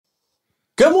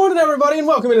Good morning, everybody, and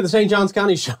welcome into the St. Johns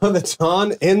County show that's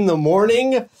on in the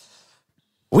morning.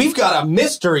 We've got a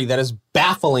mystery that is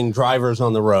baffling drivers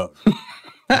on the road.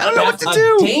 I don't know what to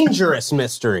do. A dangerous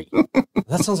mystery.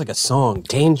 That sounds like a song.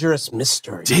 Dangerous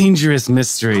mystery. Dangerous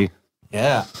mystery.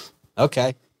 Yeah.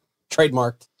 Okay.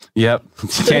 Trademarked. Yep.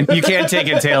 You can't take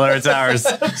it, Taylor. It's ours.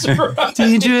 That's right.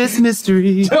 Dangerous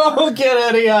mystery. Don't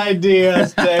get any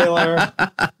ideas, Taylor.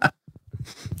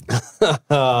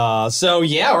 So,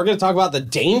 yeah, we're going to talk about the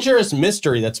dangerous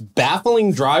mystery that's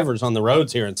baffling drivers on the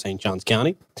roads here in St. Johns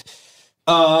County.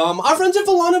 Our friends at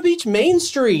Volana Beach Main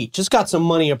Street just got some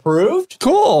money approved.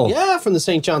 Cool. Yeah, from the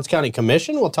St. Johns County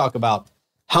Commission. We'll talk about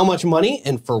how much money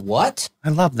and for what. I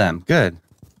love them. Good.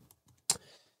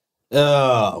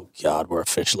 Oh, God, we're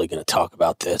officially going to talk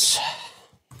about this.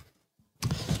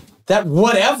 That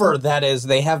whatever that is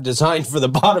they have designed for the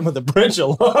bottom of the Bridge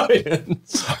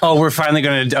Alliance. Oh, we're finally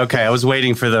going to... Okay, I was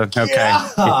waiting for the... Okay. Yeah.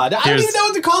 I don't even know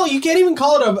what to call it. You can't even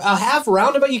call it a half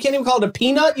roundabout. You can't even call it a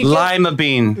peanut. Lima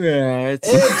bean. Yeah,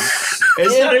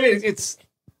 it's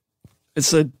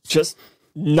just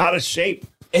not a shape.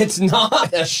 It's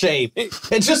not a shape. It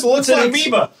just looks It's an like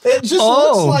amoeba. It just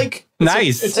looks like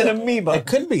Nice. It's an amoeba. it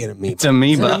could be an amoeba. It's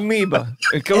amoeba. It's an amoeba.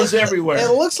 It goes everywhere.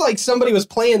 It looks like somebody was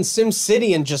playing Sim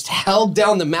City and just held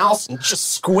down the mouse and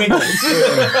just squiggled.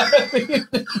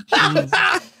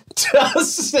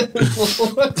 Doesn't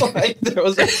look like there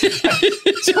was a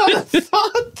ton of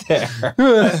thought there.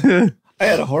 I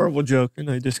had a horrible joke,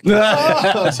 and I just...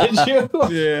 Oh, did you?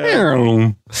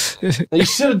 Yeah. You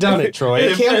should have done it, Troy.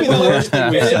 It can't be the worst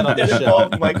thing we've said on It the show.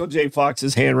 involved Michael J.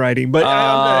 Fox's handwriting, but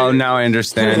Oh, now I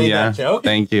understand. Made Yeah. that joke.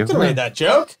 Thank you. Could have made that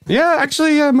joke. Yeah,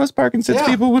 actually, most Parkinson's Yeah.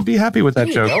 people would be happy with that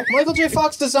There you joke. go. Michael J.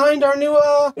 Fox designed our new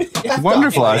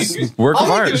Wonderful. F-dot. Work of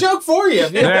I'll art. make the joke for you.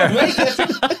 If you Yeah. don't make it.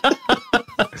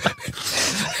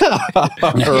 All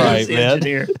right, man.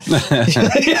 engineer.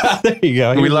 Yeah, there you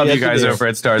go. We He's love the you guys engineer. over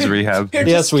at Stars Rehab. Here,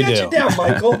 Yes, just we sketch do. it down,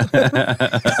 Michael.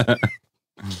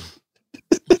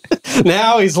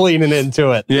 Now he's leaning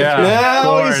into it. Yeah, of Now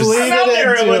course. he's leaning I'm out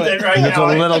there into with it. it right There's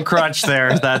now. a little crutch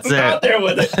there. That's I'm out it. there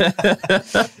with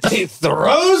it. He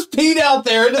throws Pete out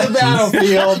there into the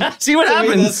battlefield. See what to be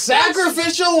the happens.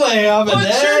 sacrificial lamb, and But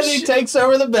then sure, he takes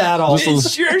over the battle.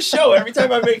 It's your show. Every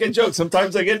time I make a joke,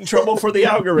 sometimes I get in trouble for the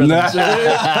algorithm.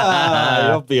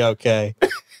 You'll be okay.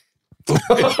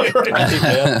 All right,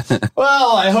 man.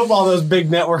 Well, I hope all those big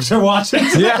networks are watching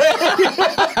today.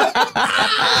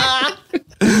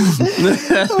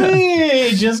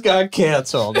 We just got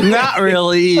canceled. Not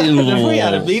really. If we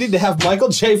had a meeting to have Michael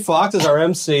J. Fox as our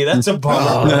MC, that's a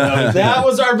bummer. That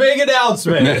was our big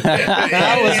announcement.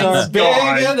 That was our big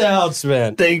God.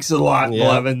 announcement. Thanks a lot, Yeah.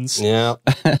 Blevins. Yeah.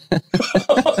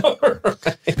 All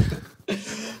right.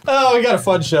 Oh, we got a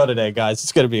fun show today, guys.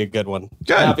 It's going to be a good one.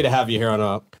 Good. Happy to have you here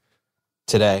on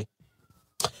today.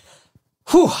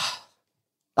 Whew.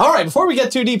 All right, before we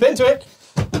get too deep into it,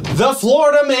 the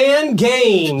Florida Man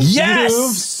Games. Yes!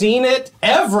 You've seen it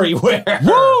everywhere.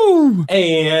 Woo!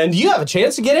 And you have a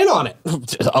chance to get in on it.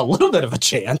 A little bit of a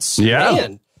chance. Yeah.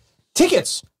 Man,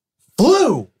 tickets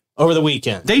flew over the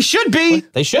weekend. They should be.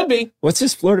 They should be. What's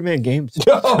this Florida Man Games?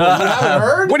 Oh, you haven't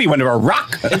heard? What do you want to a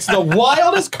rock? It's the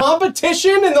wildest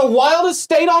competition in the wildest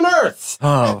state on earth.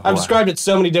 Oh, I've described it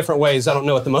so many different ways. I don't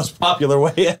know what the most popular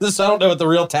way is. I don't know what the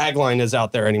real tagline is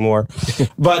out there anymore.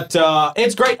 But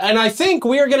it's great. And I think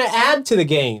we are going to add to the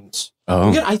games.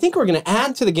 I think we're going to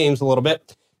add to the games a little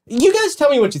bit. You guys tell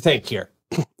me what you think here.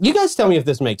 You guys tell me if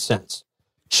this makes sense.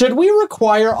 Should we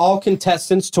require all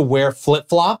contestants to wear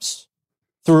flip-flops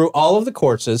through all of the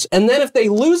courses, and then if they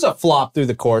lose a flop through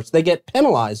the course, they get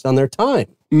penalized on their time?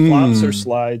 Flops or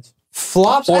slides?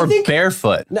 Flops, or I think,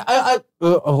 barefoot.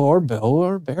 or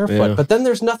barefoot, Yeah. but then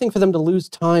there's nothing for them to lose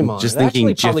time on. Just it thinking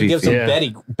actually probably Jiffy gives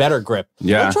Feet. them better grip.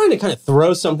 Yeah. I'm trying to kind of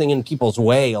throw something in people's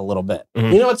way a little bit.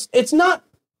 Mhm. You know, it's not.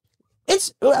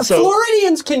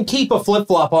 Floridians can keep a flip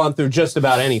flop on through just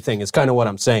about anything. Is kind of what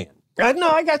I'm saying. No,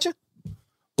 I got you.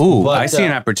 Ooh, But, I see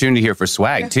an opportunity here for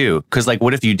swag too. Because, like,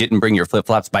 what if you didn't bring your flip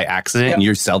flops by accident and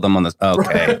you sell them on the?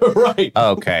 Okay, Right.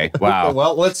 okay, wow.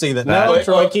 Well, let's see that. That- No,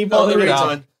 Troy, keep holding it up.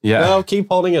 on. Yeah, No, keep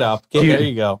holding it up. Yeah. There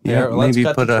you go. Yeah, There, let's maybe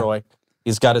cut put to a- Troy.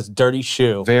 He's got his dirty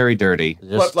shoe. very dirty.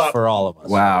 Just Flip-flop. for all of us.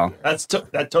 Wow, That's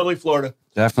totally Florida.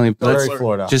 definitely. Very Let's-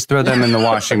 Florida. Just throw them in the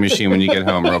washing machine when you get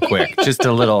home, real quick. Just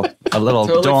a little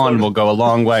Totally Dawn Florida. will go a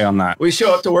long way on that. We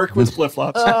show up to work with flip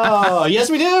flops. Oh, yes,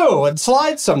 we do. And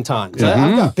slides sometimes.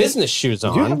 I've got business shoes You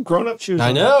on. have grown up shoes. I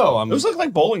on. know. Those look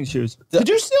like bowling shoes. Did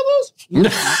you steal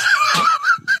those?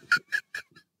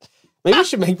 Maybe you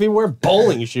should make me wear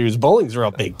bowling shoes. Bowling's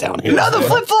real big down here. No, the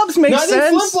flip flops make No, I think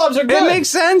sense. flip-flops are good. It makes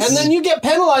sense. And then you get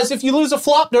penalized if you lose a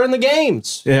flop during the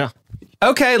games. Yeah.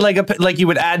 Okay, like you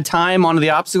would add time onto the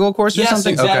obstacle course or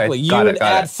something? Yes, exactly. Okay. You would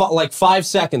add like 5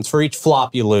 seconds for each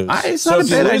flop you lose. It's not a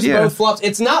bad idea. Both flops,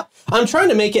 it's not. I'm trying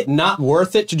to make it not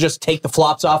worth it to just take the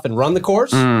flops off and run the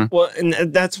course. Well,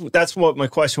 and that's what my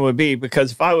question would be,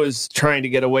 because if I was trying to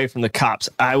get away from the cops,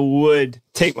 I would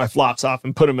take my flops off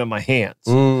and put them in my hands.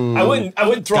 I wouldn't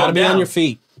throw them down. Gotta be on your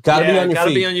feet. Gotta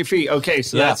be on your feet. Okay,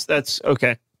 so that's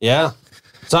okay. Yeah.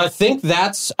 So I think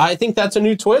that's a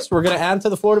new twist we're going to add to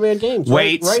the Florida Man Games.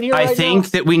 Wait, right here, I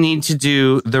think that we need to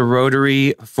do the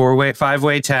rotary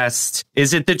 5-way test.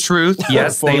 Is it the truth?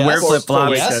 Yes, they wear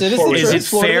flip-flops. Yes, it is the truth. Is it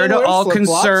fair to all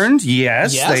concerned?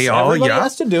 Yes, they all. Everybody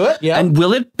has to do it. Yeah. And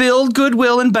will it build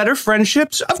goodwill and better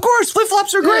friendships? Of course,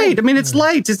 flip-flops are great. I mean, it's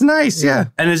light, it's nice. Yeah.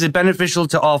 And is it beneficial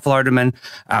to all Florida men?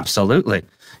 Absolutely.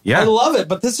 Yeah. I love it,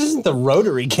 but this isn't the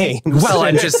Rotary Games. Well,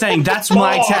 I'm just saying that's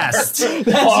my test. That's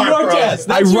your test.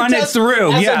 I run it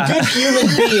through. As a good human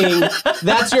being,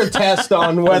 that's your test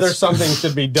on whether something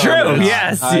should be done. True.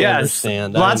 Yes. I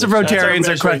understand. Lots of Rotarians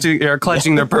are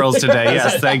clutching their pearls today.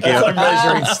 Yes. Thank you. That's our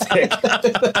measuring stick.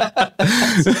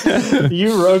 You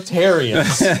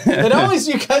Rotarians.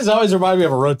 You guys always remind me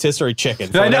of a rotisserie chicken.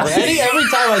 I know. Every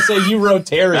time I say you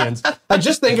Rotarians, I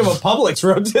just think of a Publix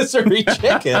rotisserie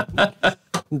chicken.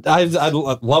 I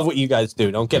love what you guys do.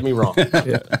 Don't get me wrong.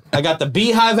 I got the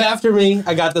Beehive after me.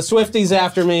 I got the Swifties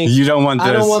after me. You don't want this.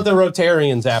 I don't want the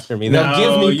Rotarians after me. They'll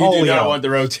give me polio. You do not want the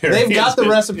Rotarians. They've got the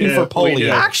recipe for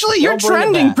polio. Actually, you're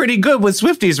trending pretty good with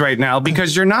Swifties right now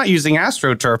because you're not using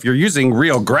AstroTurf. You're using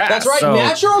real grass. That's right. So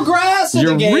natural grass in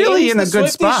the games. You're really in a good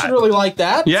Swifties spot. should really like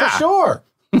that. Yeah.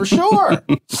 For sure.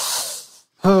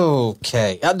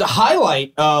 Okay. The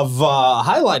highlight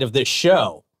of this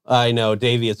show. I know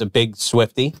Davey is a big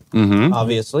Swiftie,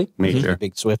 obviously. Major. A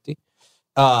big Swiftie.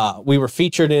 We were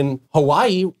featured in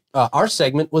Hawaii. Our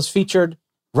segment was featured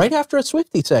right after a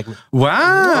Swiftie segment.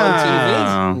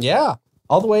 Wow. On TV. Yeah.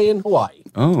 All the way in Hawaii.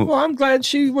 Oh. Well, I'm glad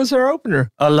she was our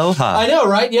opener. Aloha. I know,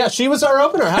 right? Yeah, she was our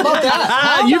opener. How about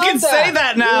that? You can say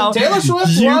that now. Taylor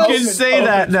Swift You can say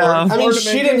that now. I mean,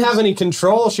 she didn't have any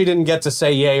control. She didn't get to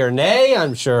say yay or nay.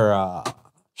 I'm sure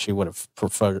she would have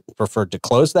preferred to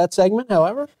close that segment.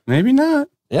 However, maybe not.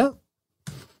 Yeah,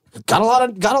 got a lot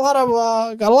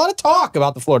of talk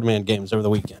about the Florida Man Games over the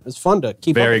weekend. It's fun to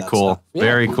keep. Very up with cool. That stuff. Yeah.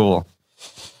 Very cool.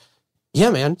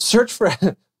 Yeah, man. Search for.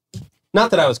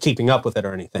 Not that I was keeping up with it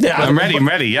or anything. Yeah, I'm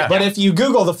ready. Yeah. But if you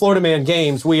Google the Florida Man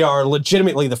Games, we are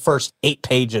legitimately the first 8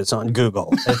 pages on Google.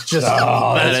 It's just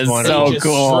that is so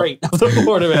cool. Straight of the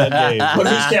Florida Man Games. But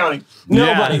who's counting?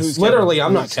 Nobody. Yes. Literally,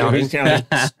 I'm not counting. Who's counting?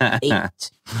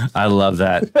 8. I love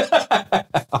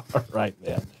that. All right,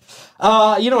 man.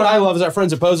 You know what I love is our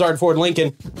friends at Bozard Ford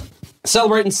Lincoln.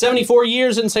 Celebrating 74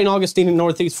 years in St. Augustine in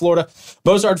Northeast Florida,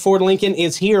 Bozard Ford Lincoln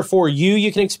is here for you.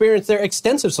 You can experience their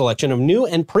extensive selection of new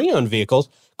and pre-owned vehicles,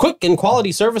 quick and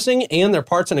quality servicing, and their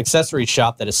parts and accessories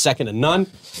shop that is second to none.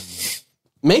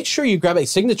 Make sure you grab a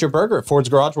signature burger at Ford's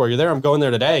Garage while you're there. I'm going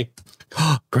there today.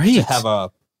 Great. To have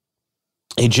a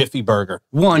Jiffy Burger.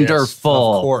 Wonderful.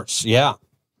 Yes, of course, yeah.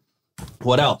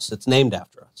 What else? It's named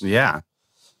after us. Yeah.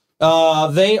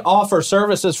 They offer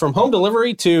services from home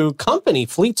delivery to company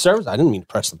fleet service. I didn't mean to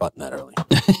press the button that early.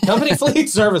 Company fleet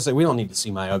service. We don't need to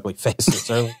see my ugly face this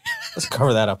early. Let's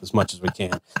cover that up as much as we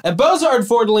can. At Bozard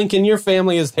Ford Lincoln, your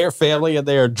family is their family, and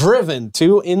they are driven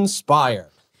to inspire.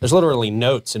 There's literally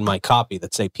notes in my copy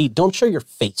that say, Pete, don't show your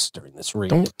face during this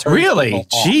read. Really?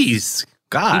 Jeez.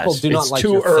 Gosh. People do not it's like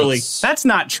too your early. face. That's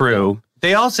not true.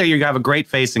 They all say you have a great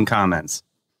face in comments.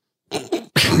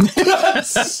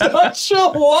 Such a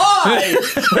lie.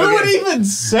 Who would even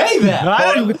say that?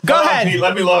 Go ahead. Pete,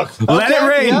 let me look. Let it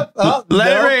rain. Yep.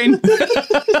 Let it rain.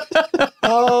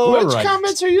 Which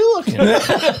comments are you looking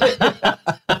at?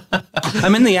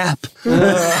 I'm in the app.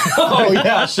 Oh,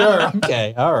 yeah, sure.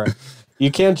 Okay. All right.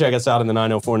 You can check us out in the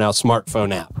 904 Now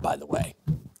smartphone app, by the way.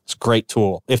 It's a great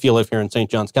tool if you live here in St.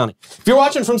 Johns County. If you're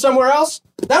watching from somewhere else,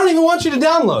 I don't even want you to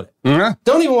download it. Yeah.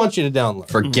 Don't even want you to download it.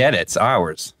 Forget it. It's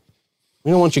ours. We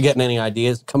don't want you getting any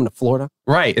ideas coming to Florida.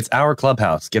 Right. It's our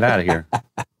clubhouse. Get out of here.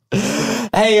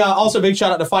 Hey, also big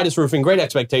shout out to Fidus Roofing, Great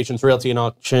Expectations, Realty and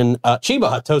Auction, Chiba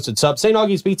Hut Toasted Sub, St.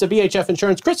 Augie's Pizza, BHF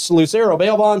Insurance, Chris Lucero,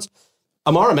 Bail Bonds,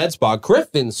 Amara Med Spa,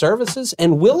 Griffin Services,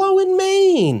 and Willow in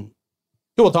Maine,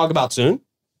 who we'll talk about soon.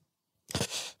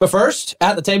 But first,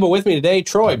 at the table with me today,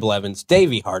 Troy Blevins,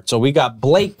 Davey Hart. So we got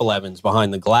Blake Blevins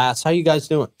behind the glass. How you guys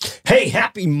doing? Hey,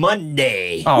 happy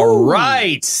Monday. All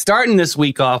right. Starting this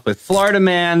week off with Florida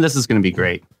Man. This is going to be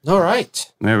great. All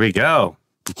right. There we go.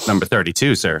 Number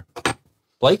 32, sir.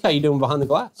 Blake, how you doing behind the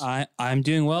glass? I'm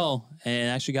doing well, and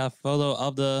actually got a photo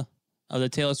of the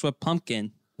Taylor Swift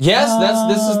pumpkin. Yes,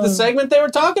 this is the segment they were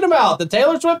talking about. The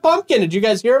Taylor Swift pumpkin. Did you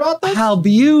guys hear about this? How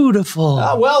beautiful.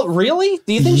 Well, really?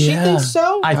 Do you think she thinks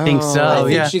so? I think so. I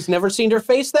think she's never seen her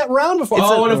face that round before.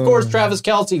 And of course, Travis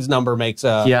Kelce's number makes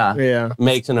an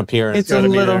appearance. It's a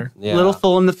little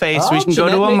full in the face. We can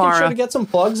Jeanette go to making Amara. sure to get some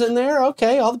plugs in there.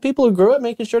 Okay, all the people who grew it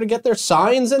making sure to get their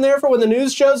signs in there for when the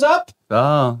news shows up.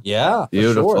 Oh, yeah,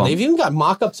 beautiful. Sure. They've even got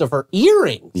mock-ups of her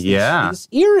earrings. Yeah, these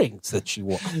earrings that she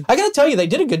wore. I got to tell you, they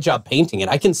did a good job painting it.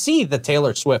 I can see the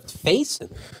Taylor Swift face in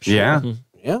there. Sure. Yeah.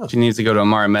 Yeah. She needs to go to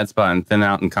Amara Med Spa and thin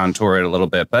out and contour it a little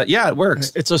bit. But yeah, it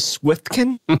works. It's a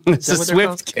Swiftkin? It's a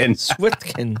Swiftkin.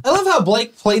 Swiftkin. I love how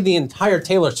Blake played the entire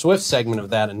Taylor Swift segment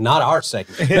of that and not our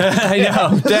segment. I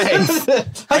know. Dang.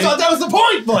 I thought that was the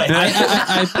point, Blake.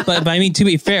 But I mean, to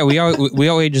be fair, we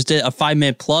already just did a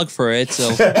 5-minute plug for it.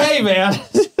 So hey, man.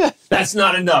 That's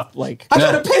not enough, Blake. I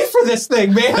gotta pay for this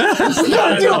thing, man. we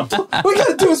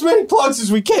gotta do as many plugs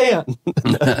as we can.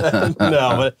 No,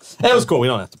 but it was cool. We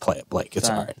don't have to play it, Blake. It's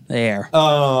all right. There.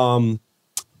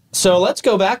 So let's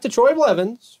go back to Troy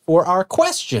Blevins for our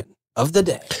question of the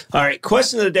day. All right,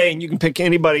 question of the day, and you can pick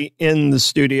anybody in the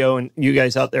studio, and you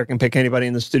guys out there can pick anybody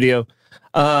in the studio.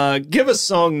 Give a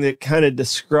song that kind of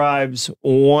describes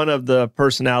one of the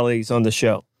personalities on the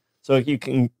show. So you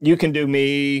can do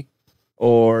me,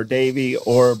 or Davey,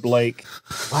 or Blake.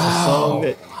 Wow. A song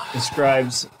that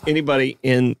describes anybody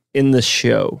in the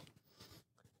show.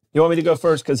 You want me to go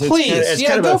first? Because please,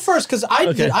 go first. Because I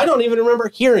don't even remember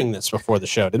hearing this before the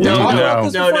show. Did we talk about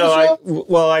this before the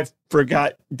show? I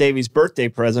forgot Davey's birthday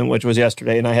present, which was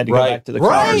yesterday, and I had to go back to the car.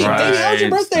 Right. Davey, how was your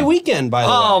birthday weekend, by the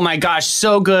way? Oh, my gosh.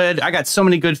 So good. I got so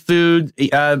many good food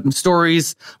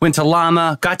stories. Went to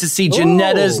Llama. Got to see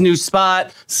Janetta's new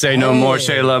spot. Say no more,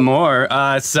 Shayla Moore.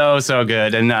 So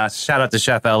good. And shout out to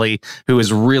Chef Ellie, who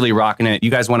is really rocking it.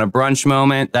 You guys want a brunch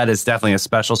moment? That is definitely a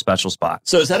special spot.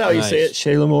 So is that how you say it,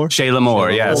 Shayla Moore? Shayla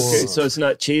Moore, yes. Okay, so it's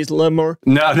not Cheese Lamore?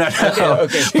 No.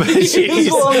 Okay.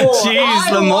 Cheese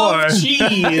Lamore.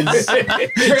 Cheese.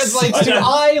 Translates to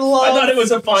I love. I thought it was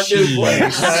a fondue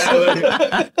place.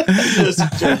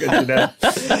 Just joking to that.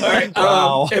 All right.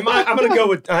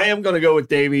 I am gonna go with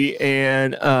Davey,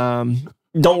 and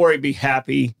don't worry, be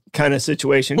happy kind of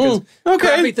situation, because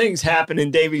crappy things happen,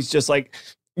 and Davey's just like,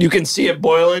 you can see it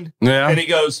boiling, and he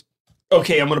goes,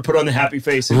 okay, I'm going to put on the happy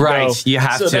face and go. You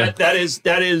have to. That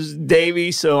is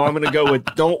Davey, so I'm going to go with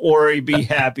don't worry, be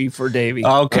happy for Davey.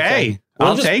 Okay.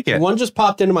 I'll take it. One just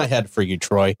popped into my head for you,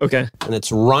 Troy. Okay. And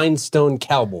it's Rhinestone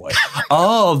Cowboy.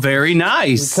 Oh, very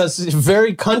nice. Because he's a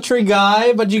very country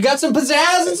guy, but you got some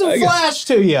pizzazz and some flash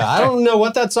to you. I don't know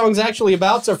what that song's actually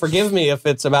about, so forgive me if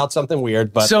it's about something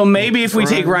weird. But so maybe if we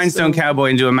take Rhinestone Cowboy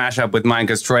and do a mashup with mine,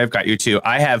 because Troy, I've got you too.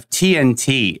 I have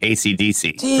TNT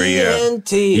AC/DC for you.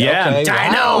 TNT. Yeah. Okay,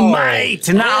 Dynamite.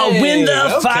 And I'll win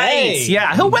the fight.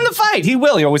 Yeah, he'll win the fight. He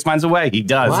will. He always finds a way. He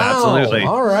does. Absolutely.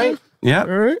 All right. Yeah.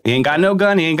 Right. He ain't got no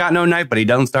gun. He ain't got no knife, but he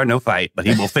don't start no fight. But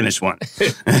he will finish one.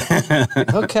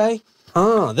 Okay.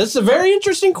 This is a very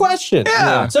interesting question.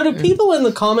 Yeah. So do people in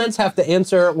the comments have to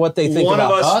answer what they think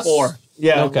about us? One of us four.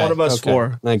 Yeah, one of us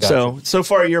four. So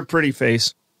far, you're pretty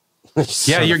face.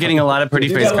 Yeah, you're getting a lot of pretty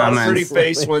face comments. A lot of pretty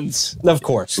face ones. Of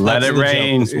course. Let it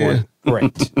rain. Yeah.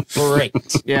 Great.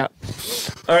 Yeah.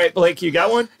 All right, Blake, you got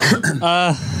one? This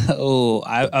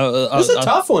is a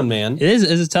tough one, man. It is.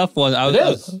 It's a tough one. It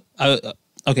is.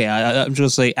 Okay, I'm just going to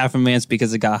say Afro-Man's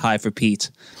because it got high for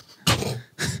Pete.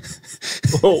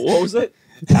 What was it?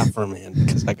 Afro-Man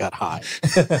because I got high.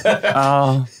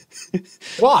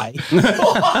 Why?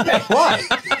 Why?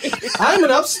 I'm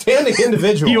an upstanding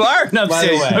individual. You are an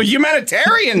upstanding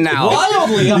humanitarian now.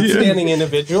 Wildly upstanding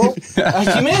individual.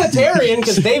 A humanitarian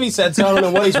because Davey said so. I don't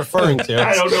know what he's referring to.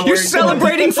 I don't know. You're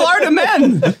celebrating Florida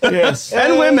men. Yes.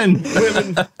 And women.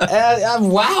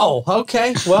 Wow.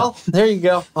 Okay. Well, there you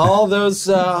go. All those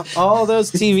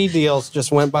TV deals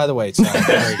just went by the wayside.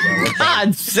 There you go.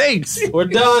 God's sakes. We're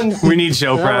done. We need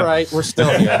show prep. All right. We're still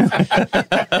here.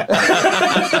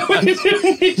 We're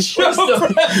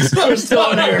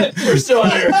still on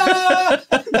here.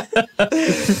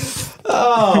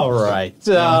 All right.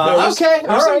 Okay.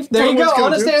 All right. There you go.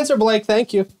 Honest answer, Blake.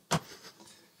 Thank you.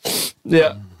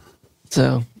 Yeah.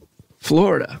 So,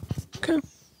 Florida. Okay.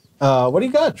 What do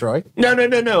you got, Troy? No.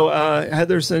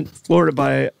 Heather sent Florida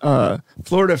by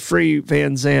Florida Free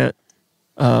Van Zant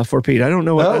for Pete. I don't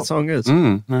know what that song is. I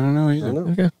don't know either.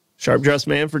 Okay. Sharp Dressed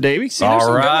Man for Davey.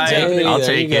 All right. I'll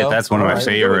take it. That's one of my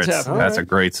favorites. That's a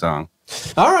great song.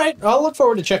 All right. I'll look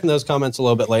forward to checking those comments a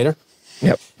little bit later.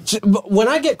 Yep. When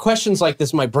I get questions like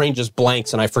this, my brain just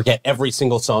blanks and I forget every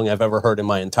single song I've ever heard in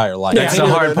my entire life. That's the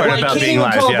hard part about being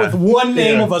live. I can't even come up with one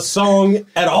name of a song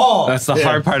at all. That's the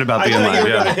hard part about being I thought live.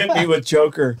 you were going to hit me with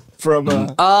Joker from.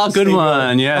 Oh, good Steve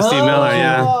one. Yeah, Steve Miller.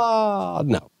 Yeah.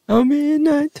 No. Oh,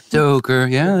 midnight.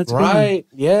 Toker. Yeah, that's Right.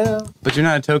 Yeah. But you're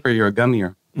not a toker. You're a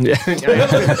gummier. Yeah.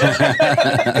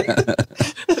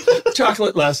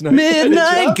 Chocolate last night.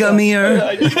 Midnight gummier.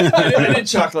 I did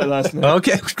chocolate last night.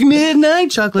 Okay.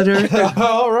 Midnight chocolater.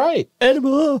 All right.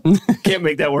 Edible. Can't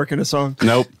make that work in a song.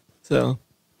 Nope. So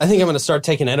I think I'm going to start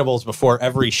taking edibles before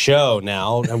every show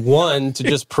now. And one, to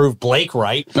just prove Blake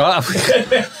right. And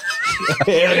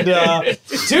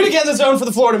two, to get the zone for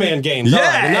the Florida Man games. Yes.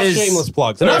 All right, enough shameless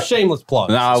plugs. Enough shameless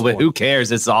plugs. No, but who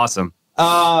cares? It's awesome.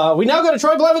 We now go to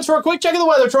Troy Blevins for a quick check of the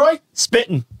weather. Troy?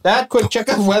 spitting. That quick check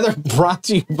of the weather brought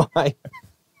to you by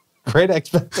Great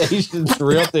Expectations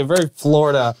Realty. Very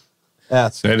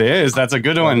Florida-esque. It is. That's a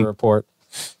good weather one. report.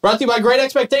 Brought to you by Great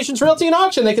Expectations Realty and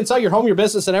Auction. They can sell your home, your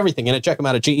business, and everything in it. Check them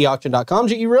out at geauction.com,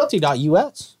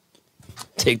 gerealty.us.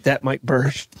 Take that, Mike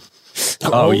Burrish.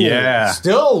 Oh, yeah.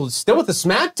 Still with the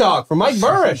smack talk from Mike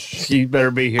Burrish. You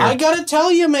better be here. I gotta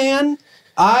tell you, man,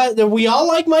 we all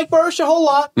like Mike Burrish a whole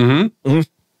lot.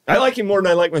 I like him more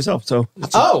than I like myself. So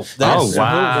wow.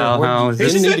 We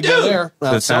didn't need to go there.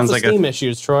 That sounds like self-esteem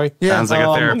issues, Troy. Sounds like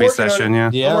a therapy session.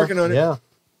 Yeah. I'm working on it. Yeah.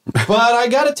 But I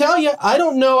got to tell you, I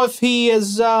don't know if he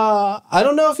is. I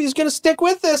don't know if he's going to stick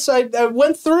with this. I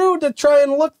went through to try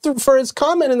and look through for his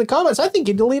comment in the comments. I think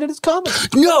he deleted his comment.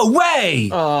 No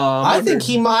way. I think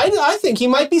he might. I think he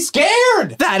might be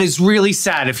scared. That is really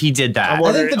sad if he did that.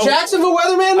 I think the Jacksonville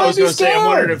weatherman might be scared. I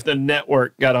wondered if the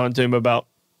network got onto him about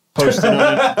posting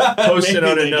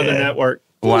on another network.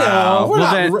 Wow.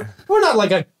 No, we're not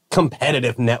like a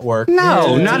competitive network.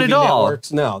 No, not at all.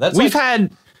 Networks. No, that's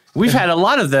We've had a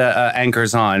lot of the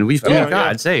anchors on.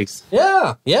 God's sakes.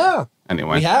 Yeah.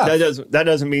 Anyway, We have. That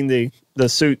doesn't mean the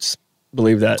suits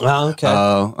believe that. Oh, okay.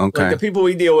 Oh, okay. Like the people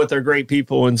we deal with are great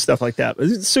people and stuff like that. But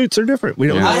the suits are different. We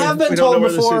don't. Yeah. Know, I have been we don't told know where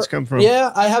before. the suits come from.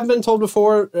 Yeah, I have been told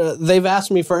before. They've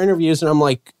asked me for interviews, and I'm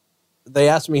like, they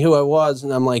asked me who I was,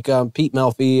 and I'm like, Pete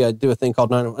Melfi. I do a thing called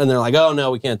 9, and they're like, oh no,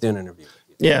 we can't do an interview.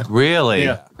 Yeah. Really?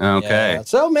 Yeah. Okay. Yeah.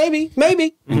 So maybe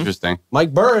Interesting.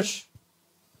 Mike Burrish.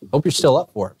 Hope you're still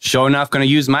up for it. Sure enough, going to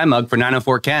use my mug for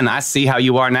 904 Ken. I see how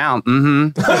you are now.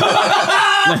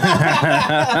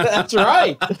 That's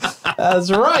right.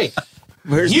 That's right.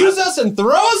 Use us and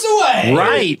throw us away.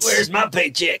 Right. Where's my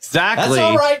paycheck? Exactly.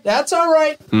 That's all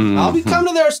right. I'll be coming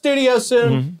to their studio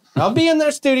soon. I'll be in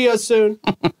their studio soon.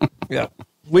 Yeah.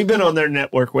 We've been on their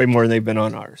network way more than they've been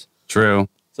on ours. True.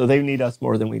 So they need us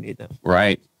more than we need them.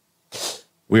 Right.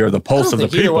 We are the pulse of the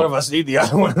Either people. one of us need the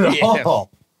other one at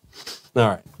all.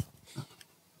 All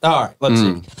right. Let's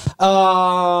see. We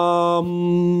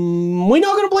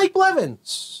now go to Blake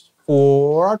Blevins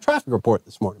for our traffic report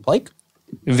this morning. Blake?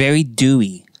 Very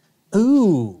dewy.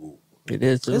 Ooh. It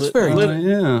is. It's very good.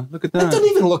 Yeah, look at That that. doesn't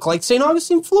even look like St.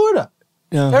 Augustine, Florida.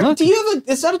 Yeah. Eric, do you have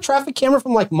is that a traffic camera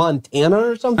from like Montana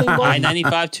or something?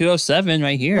 I-95 207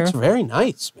 right here. It's very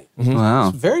nice, man. Wow.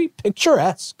 It's very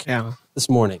picturesque Yeah. this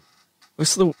morning.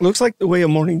 Looks like the way a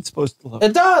morning's supposed to look.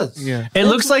 It does. Yeah. It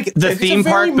looks like the It's a theme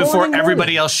very park before morning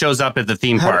everybody else shows up at the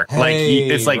theme park. Hey,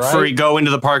 it's like right? free, go into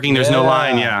the parking, there's no Yeah.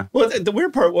 line. Yeah. Well, the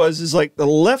weird part is like the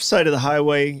left side of the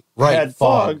highway Right, had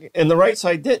fog. fog and the right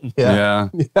side didn't. Yeah.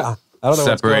 Yeah. I don't know what's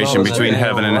going Separation on with between that.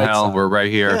 heaven and Right hell. side. We're right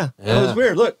here. Yeah. That was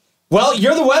weird. Look. Well,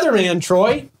 you're the weatherman,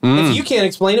 Troy. If you can't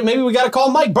explain it, maybe we got to call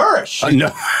Mike Burrish.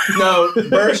 No. No,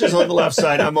 Burrish is on the left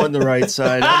side. I'm on the right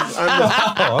side.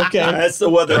 Oh, okay. That's the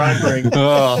weather I bring.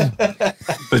 Oh,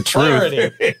 the truth.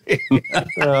 Clarity.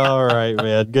 All right,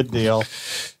 man. Good deal.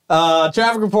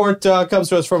 Traffic report comes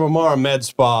to us from Amara Med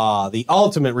Spa, the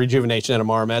ultimate rejuvenation at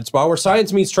Amara Med Spa, where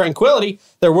science meets tranquility.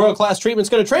 Their world-class treatment is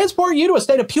going to transport you to a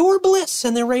state of pure bliss,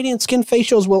 and their radiant skin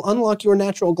facials will unlock your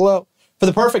natural glow. For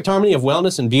the perfect harmony of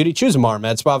wellness and beauty, choose Amara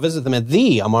Med Spa. Visit them at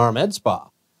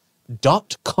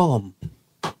theamaramedspa.com.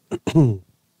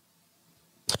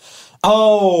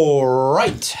 All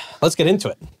right, let's get into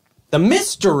it. The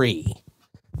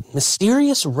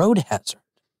mysterious road hazard.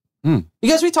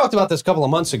 Because we talked about this a couple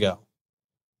of months ago.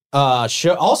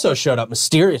 Also showed up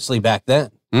mysteriously back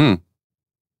then. And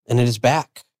it is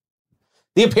back.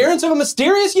 The appearance of a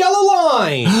mysterious yellow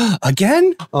line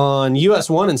Again? on US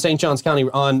 1 and St. Johns County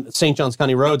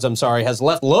roads, has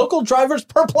left local drivers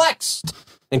perplexed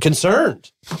and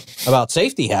concerned about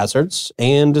safety hazards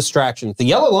and distractions. The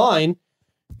yellow line,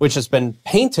 which has been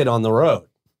painted on the road,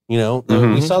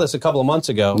 we saw this a couple of months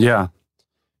ago. Yeah.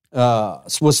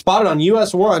 Was spotted on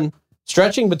US 1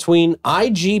 stretching between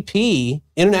IGP,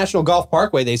 International Golf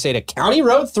Parkway, they say, to County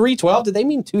Road 312. Did they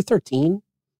mean 213?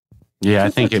 Yeah, I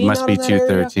think it must be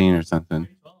 213 or something.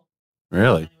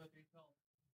 Really?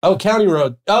 Oh, County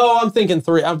Road. Oh, I'm thinking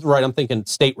I'm thinking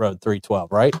State Road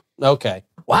 312, right? Okay.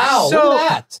 Wow, So, look at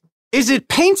that. Is it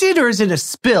painted or is it a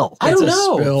spill? I don't It's a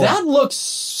know. spill. That looks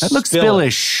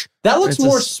spillish. That looks It's a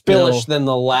more spill. spillish than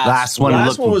the last one.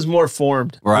 Last one was more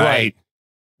formed. Right.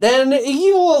 Then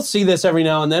you will see this every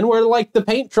now and then where like the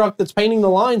paint truck that's painting the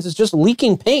lines is just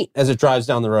leaking paint as it drives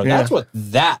down the road. Yeah. That's what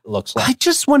that looks like. I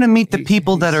just want to meet the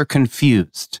people that are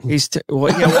confused. Why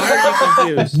are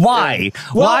you confused? Why?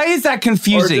 Why is that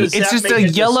confusing? Or does It's that just make a it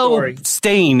the yellow story?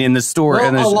 stain in the store. Well,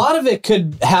 and a there's- lot of it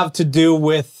could have to do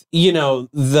with,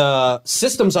 the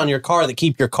systems on your car that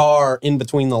keep your car in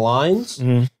between the lines,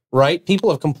 right? People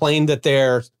have complained that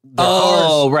their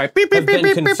cars right. Beep, beep, have beep, been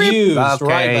beep, beep, beep. confused, Okay.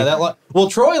 right? By that well,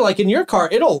 Troy, like in your car,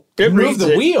 it move reads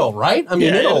the it. wheel, right? I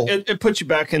mean, Yeah, it puts you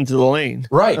back into the lane.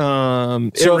 right. So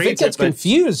if it reads gets but-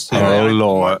 confused, Oh,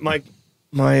 Lord. My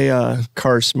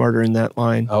car's smarter in that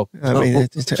line. Oh. I mean,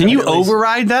 Can you at least-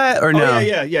 override that or no? Oh,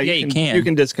 yeah. you can. You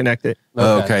can disconnect it.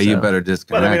 Okay, you so- better But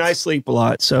disconnect. I mean, I sleep a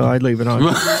lot, so I leave it on.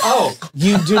 Oh,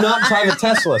 you do not drive a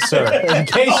Tesla, sir. In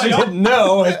case you didn't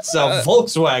know, it's a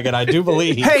Volkswagen, I do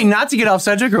believe. Hey, not to get off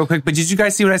subject real quick, but did you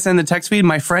guys see what I sent in the text feed?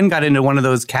 My friend got into one of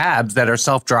those cabs that are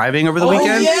self-driving over the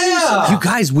weekend. yeah. You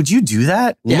guys, would you do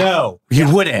that? No. You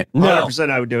wouldn't. 100%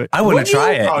 I would do it. I want Would to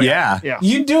try you? it. Oh, yeah. Yeah.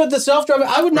 You do it the self-driving?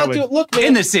 I would not would. do it. Look, man.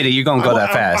 In the city, you're going to go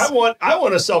that fast. I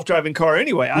want a self-driving car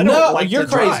anyway. I don't No, like you're to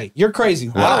drive. crazy. You're crazy.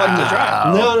 I don't like to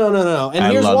drive. No. And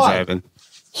I here's love why. driving.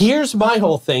 Here's my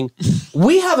whole thing.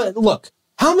 We haven't, look,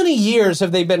 how many years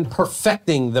have they been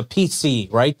perfecting the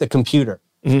PC, right? The computer.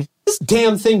 This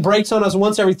damn thing breaks on us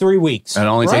once every 3 weeks. It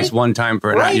only right? takes one time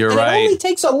for it. Right? You're and right. It only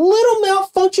takes a little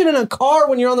malfunction in a car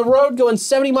when you're on the road going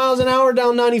 70 miles an hour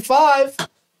down 95.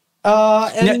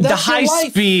 And The that's your high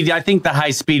life. speed, I think the high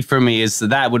speed for me is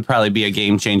that would probably be a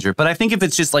game changer. But I think if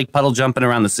it's just like puddle jumping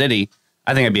around the city,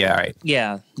 I think I'd be all right.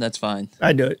 Yeah, that's fine.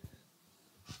 I do it.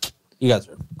 You guys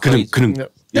are crazy.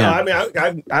 No, I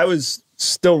mean, I was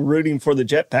still rooting for the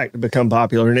jetpack to become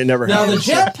popular, and it never Now the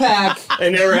happened. jetpack.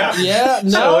 It never happened. Yeah, no,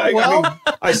 So, I well, mean,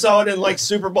 I saw it in like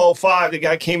Super Bowl V. The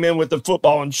guy came in with the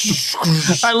football and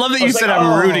I love that you was said like, I'm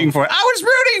oh. rooting for it. I was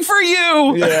rooting for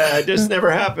you. yeah, it just never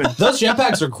happened. those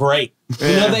jetpacks are great. You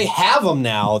know, they have them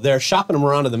now. They're shopping them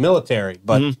around to the military.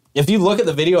 But if you look at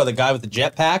the video of the guy with the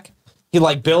jetpack, he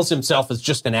like bills himself as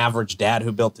just an average dad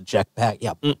who built a jetpack.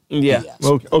 Yeah. Yeah. Yes.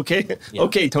 Okay.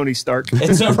 Okay, Tony Stark.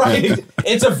 It's a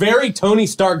it's a very Tony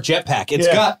Stark jetpack. It's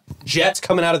Yeah. got jets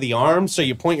coming out of the arms, so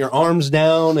you point your arms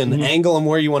down and angle them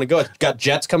where you want to go. It's got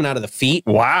jets coming out of the feet.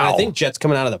 Wow. And I think jets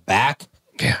coming out of the back.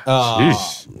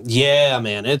 Yeah,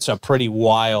 man, it's a pretty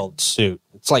wild suit.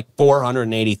 It's like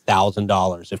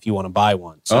 $480,000 if you want to buy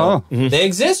one. So they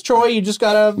exist, Troy. You just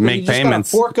gotta Make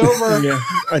payments. Fork over. Yeah,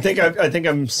 I think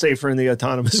I'm safer in the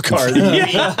autonomous car than me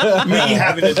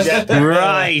having a jetpack.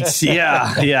 Right.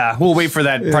 Yeah. We'll wait for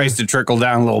that price to trickle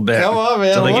down a little bit. Come on,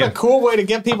 man! Till they What a get- cool way to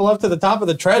get people up to the top of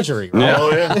the treasury. Right? Yeah.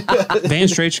 Oh yeah, Van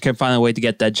Straich can find a way to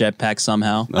get that jetpack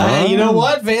somehow. Hey, you know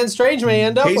what? Van Strange may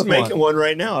end up he's with making one. one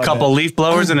right now. I Couple bet. leaf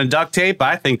blowers and a duct tape.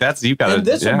 I think that's you got to. And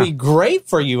this would be great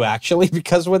for you, actually,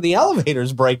 because when the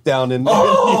elevators break down in your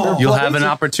You'll place, have an you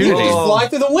opportunity. can just fly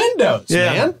through the windows,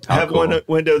 Yeah, man. have cool. one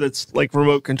window that's like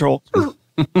remote control.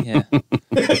 Yeah.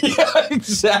 Yeah,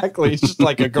 exactly. It's just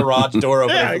like a garage door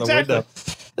opening Yeah, for the exactly. window.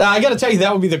 Now, I got to tell you,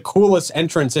 that would be the coolest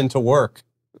entrance into work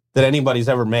that anybody's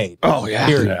ever made. Oh yeah,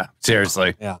 Period. Yeah.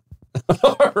 Seriously.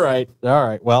 All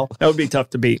right. Well, that would be tough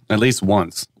to beat. At least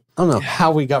once. I don't know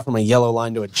how we got from a yellow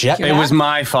line to a jet. It was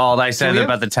my fault. I said you?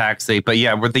 about the taxi. But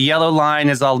yeah, where the yellow line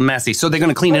is all messy. So they're going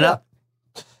to clean it up.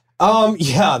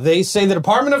 Yeah, they say the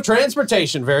Department of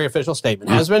Transportation, very official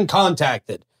statement, has been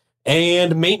contacted,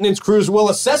 and maintenance crews will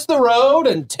assess the road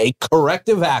and take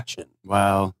corrective action.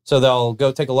 Wow. So they'll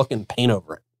go take a look and paint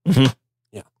over it.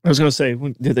 I was going to say,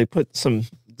 did they put some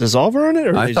dissolver on it?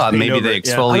 Or I they thought just maybe paint they over it?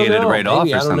 Yeah. exfoliated I don't it know. right off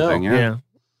Maybe, or I don't know. something. Yeah.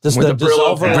 Does With the the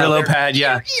Brillo dissolver- Brillo pad,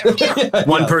 yeah.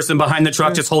 One person behind the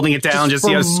truck just holding it down, just,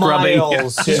 for scrubbing.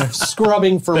 miles, just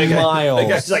scrubbing for miles. The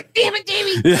guy's like, damn it,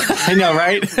 Davey, Yeah, I know,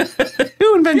 right?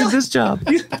 Who invented this job?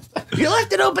 you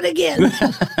left it open again.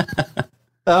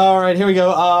 All right, here we go.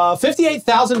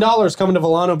 $58,000 coming to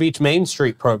Volano Beach Main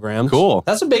Street programs. Cool.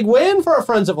 That's a big win for our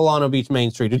friends at Volano Beach Main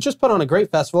Street, who just put on a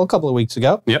great festival a couple of weeks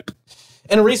ago. Yep.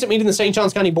 In a recent meeting, the St.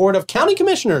 Johns County Board of County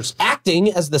Commissioners,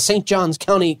 acting as the St. Johns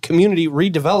County Community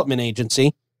Redevelopment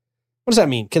Agency. What does that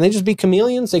mean? Can they just be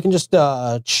chameleons? They can just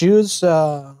choose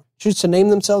to name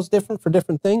themselves different for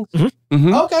different things?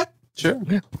 Mhm. Okay. Sure.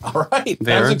 All right.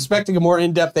 I was expecting a more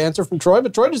in-depth answer from Troy,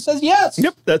 but Troy just says yes.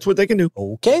 Yep, that's what they can do.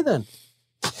 Okay, then.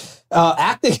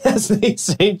 Acting as the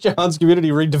St. John's Community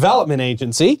Redevelopment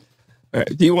Agency. All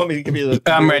right. Do you want me to give you the...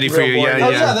 I'm ready for you,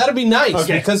 Yeah, that'd be nice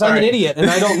because I'm an idiot and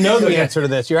I don't know the answer to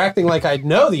this. You're acting like I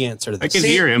know the answer to this. I can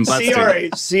hear him.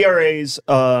 CRAs,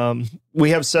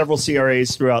 we have several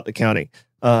CRAs throughout the county,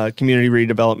 community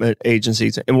redevelopment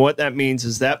agencies. And what that means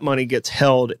is that money gets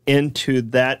held into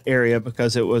that area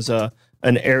because it was an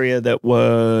area that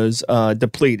was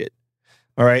depleted.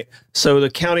 All right. So the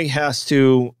county has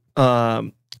to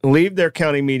leave their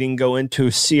county meeting, go into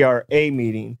a CRA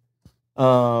meeting.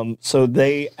 So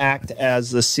they act as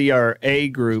the CRA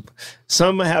group.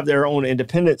 Some have their own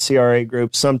independent CRA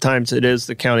group. Sometimes it is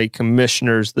the county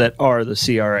commissioners that are the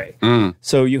CRA.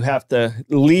 So you have to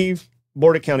leave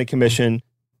Board of County Commission,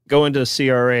 go into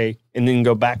CRA, and then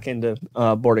go back into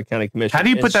Board of County Commission. How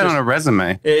do you put that on a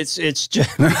resume? It's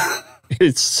just...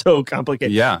 It's so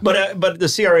complicated. Yeah. But the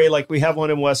CRA, like we have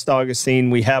one in West Augustine,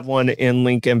 we have one in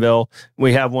Lincolnville,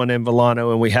 we have one in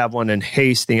Villano, and we have one in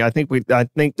Hastings. I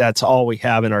think that's all we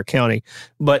have in our county.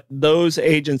 But those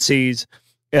agencies,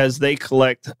 as they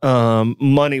collect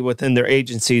money within their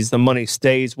agencies, the money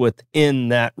stays within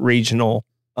that regional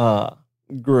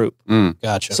group.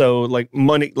 Gotcha. So like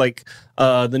money, like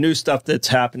the new stuff that's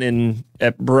happening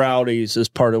at Browdy's is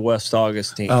part of West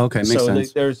Augustine. Oh, okay.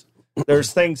 Makes sense.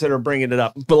 There's things that are bringing it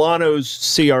up.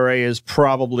 Villano's CRA is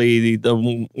probably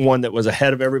the one that was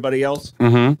ahead of everybody else.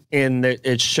 And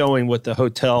it's showing with the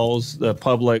hotels, the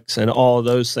Publix, and all of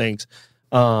those things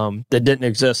that didn't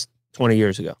exist 20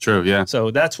 years ago. True, yeah.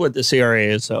 So that's what the CRA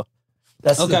is. So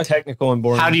that's the technical and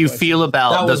boring. How do you feel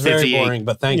about the 58? Very boring,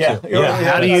 but thank you.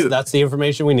 Yeah. That's the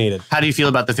information we needed. How do you feel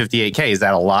about the 58K? Is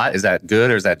that a lot? Is that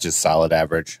good, or is that just solid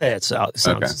average? It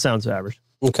sounds average.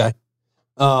 Okay.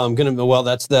 That's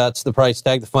the price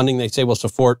tag. The funding they say will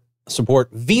support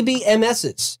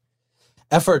VBMS's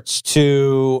efforts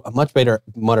to a much better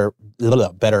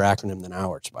acronym than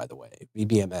ours, by the way.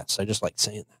 VBMS. I just like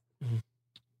saying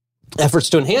that. Efforts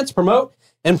to enhance, promote,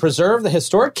 and preserve the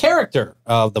historic character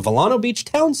of the Villano Beach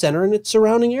Town Center and its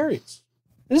surrounding areas.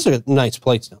 It is a nice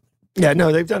place down there. Yeah,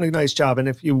 no, they've done a nice job. And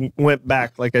if you went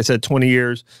back, like I said, 20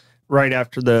 years, right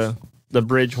after the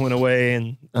bridge went away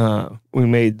and we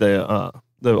made the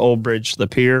old bridge, the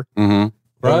pier. It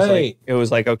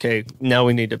was like, okay, now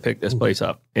we need to pick this place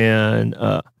up. And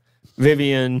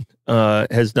Vivian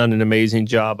has done an amazing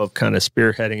job of kind of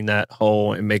spearheading that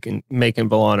whole and making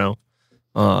Villano.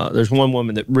 There's one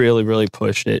woman that really, really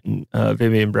pushed it, and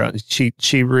Vivian Brown.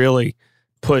 She really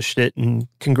pushed it, and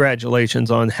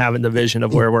congratulations on having the vision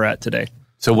of where we're at today.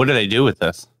 So what do they do with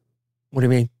this? What do you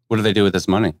mean? What do they do with this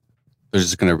money? They're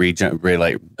just going to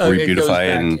re-beautify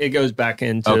it. It goes back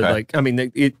into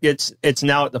it's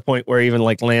now at the point where even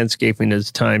like landscaping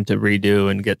is time to redo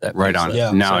and get that right on.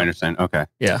 Yeah. Now I understand. Okay.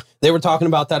 Yeah. They were talking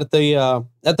about that at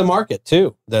the market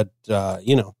too. That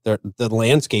the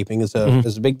landscaping is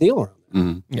a big deal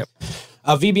around there. Yep.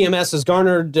 VBMS has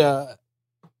garnered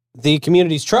the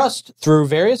community's trust through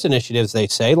various initiatives. They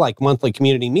say like monthly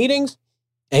community meetings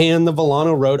and the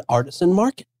Villano Road Artisan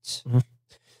Markets.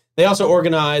 They also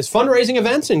organize fundraising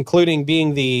events, including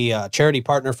being the charity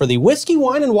partner for the Whiskey,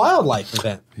 Wine, and Wildlife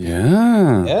event.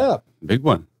 Yeah. Big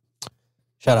one.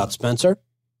 Shout out Spencer.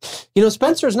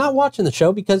 Spencer's not watching the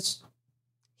show because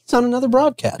he's on another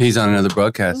broadcast. He's on another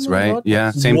broadcast, right?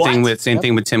 Yeah. Same thing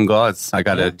with Tim Gauze. I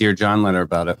got a Dear John letter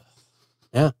about it.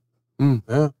 Yeah.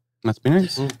 Yeah. Must be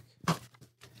nice.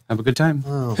 Have a good time.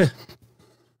 Oh.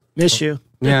 Miss you.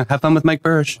 Yeah, have fun with Mike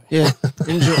Burrish. Yeah,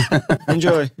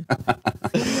 enjoy.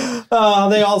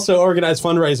 They also organize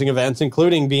fundraising events,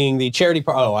 including being the charity.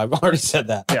 I've already said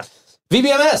that. Yeah.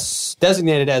 VBMS,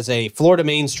 designated as a Florida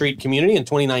Main Street community in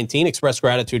 2019, expressed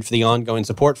gratitude for the ongoing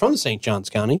support from the St.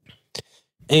 Johns County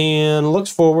and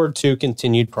looks forward to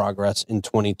continued progress in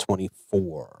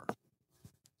 2024.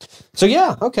 So,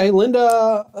 yeah, okay,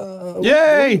 Linda.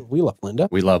 Yay! We love Linda.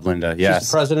 We love Linda, yes.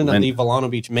 She's the president of the Villano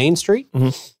Beach Main Street.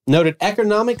 Noted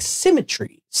economic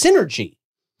synergy.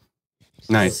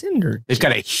 Nice. They've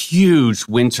got a huge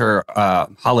winter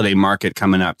holiday market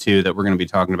coming up, too, that we're going to be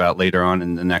talking about later on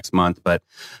in the next month. But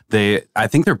I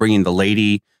think they're bringing the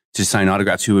lady to sign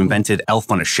autographs who invented Elf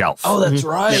on a Shelf. Oh, that's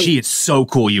right. She is so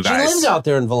cool, you guys. She lives out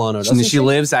there in Villano, doesn't she? She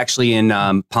lives actually in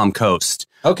Palm Coast.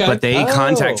 Okay. But they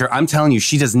contact her. I'm telling you,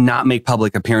 she does not make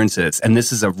public appearances. And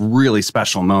this is a really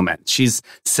special moment. She's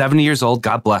 70 years old,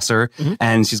 God bless her.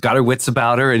 And she's got her wits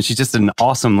about her. And she's just an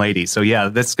awesome lady. So, yeah,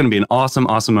 this is going to be an awesome,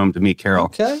 awesome moment to meet Carol.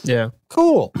 Okay. Yeah.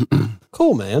 Cool.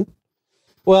 Cool, man.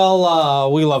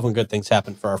 Well, we love when good things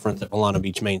happen for our friends at Volano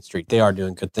Beach Main Street. They are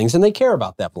doing good things, and they care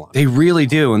about that Volano. They really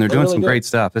do, and they're doing really some do. great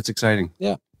stuff. That's exciting.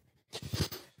 Yeah.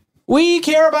 We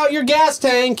care about your gas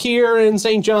tank here in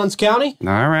St. Johns County. All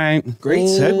right. Great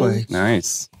segue.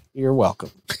 Nice. You're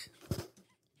welcome.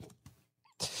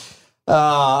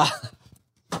 Now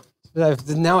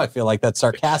I feel like that's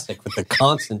sarcastic with the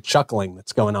constant chuckling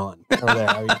that's going on over there.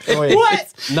 I mean, boy, What?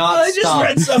 it's not I just stop.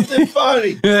 read something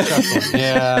funny.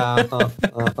 Yeah.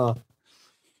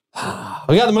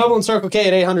 We got the Mobile and Circle K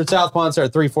at 800 South Ponce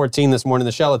at 314 this morning.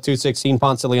 The Shell at 216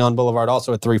 Ponce de Leon Boulevard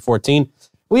also at 314.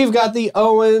 We've got the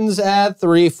Owens at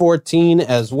 314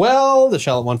 as well. The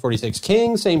Shell at 146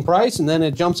 King, same price, and then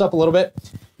it jumps up a little bit.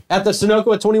 At the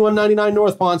Sunoco at 2199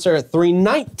 North Ponce at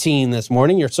 319 this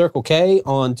morning. Your Circle K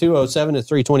on 207 is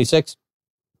 326.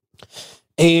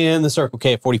 And the Circle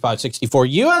K at 4564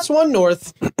 US 1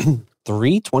 North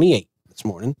 328 this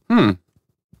morning.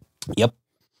 Yep.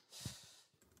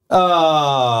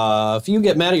 If you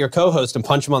get mad at your co-host and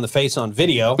punch him on the face on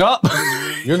video,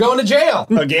 you're going to jail.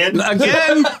 Again? I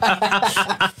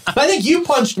think you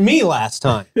punched me last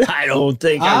time. I don't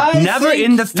think Never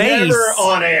in the face. Never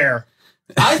on air.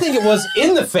 I think it was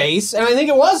in the face, and I think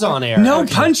it was on air. No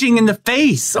punching in the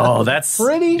face. Oh, that's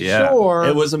Pretty sure.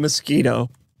 It was a mosquito.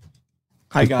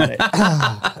 I got it.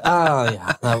 Oh,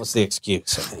 yeah. That was the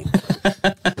excuse, I think.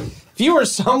 If you or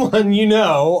someone you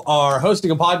know are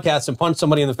hosting a podcast and punch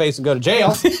somebody in the face and go to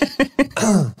jail,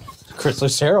 Chris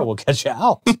Lucero will get you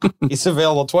out. He's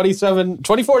available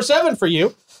 24/7 for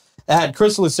you at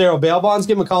Chris Lucero Bail Bonds.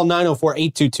 Give him a call,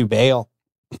 904-822-BAIL.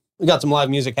 We got some live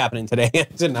music happening today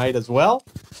and tonight as well.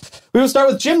 We will start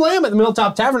with Jim Lamb at the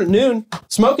Milltop Tavern at noon.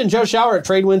 Smoke and Joe Shower at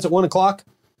Trade Winds at 1 o'clock.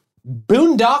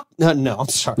 Boondock. No, I'm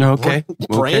sorry. Okay.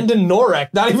 Brandon Norek.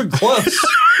 Not even close.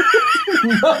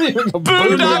 Not even a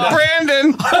Boondock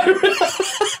Brandon.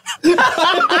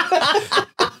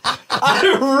 I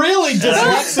really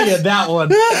dyslexia that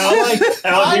one.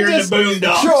 Out here in the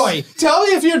boondocks. Troy, tell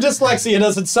me if your dyslexia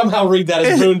doesn't somehow read that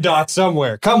as boondock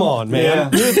somewhere. Come on, man.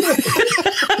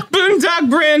 Boondock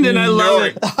Brandon. I love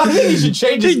it. I think you should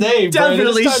change his name.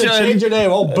 definitely Brandon. It's time to should. change your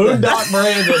name. Oh, Boondock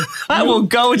Brandon. I will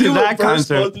go to that Reversed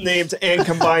concert. both names and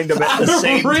combined them at the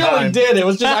same really time. did. It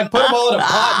was just I put them all in a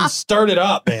pot and stirred it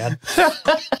up, man.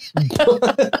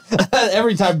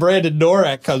 Every time Brandon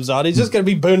Norek comes on, he's just going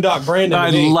to be Boondock Brandon. I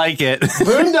like it.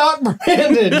 Boondock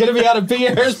Brandon going to be out of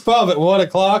Pierre's Pub at 1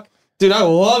 o'clock. Dude, I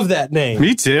love that name.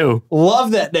 Me too.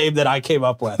 Love that name that I came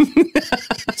up with.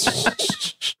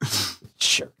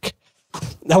 Jerk.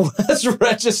 Now let's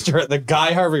register at the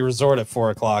Guy Harvey Resort at 4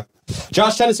 o'clock.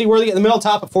 Josh Tennessee Worthy at the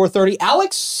Milltop at 4:30.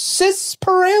 Alexis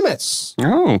Paramus.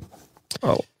 Oh.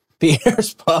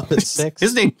 Pierre's Pub at 6.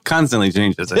 His name constantly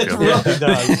changes. I It feel. really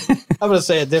does. I'm going to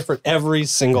say it different every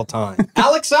single time.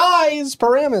 Alex Eyes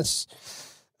Paramus.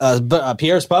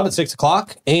 Pierre's Pub at 6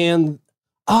 o'clock. And,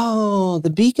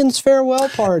 the Beacon's farewell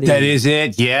party. That is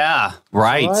it. Yeah.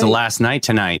 Right. It's the last night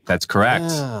tonight. That's correct.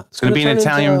 Yeah. It's going to be an turn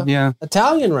Italian. into Yeah.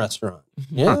 Italian restaurant.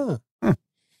 Yeah.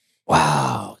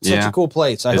 Wow. It's such a cool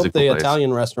place. I It is hope a cool the place.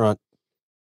 Italian restaurant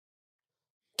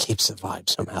keeps the vibe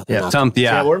somehow. They're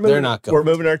not- We're moving, They're not good. We're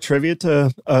moving our trivia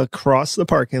to across the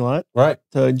parking lot Right.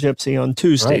 to Gypsy on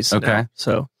Tuesdays. Right. now. Okay.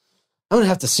 So I'm going to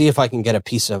have to see if I can get a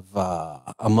piece of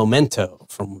a memento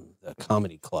from the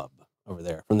comedy club over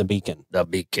there, from the Beacon. the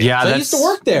Beacon. Yeah. I That's used to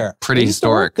work there. pretty I used to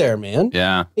work historic. there, man.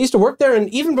 Yeah. I used to work there, and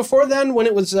even before then, when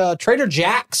it was Trader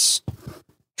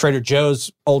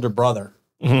Joe's older brother,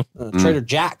 Trader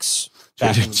Jack's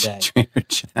back in the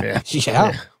day.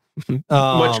 Yeah.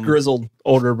 Much grizzled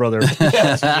older brother.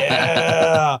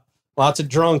 Yeah. Lots of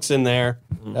drunks in there.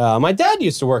 My dad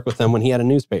used to work with them when he had a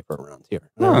newspaper around here.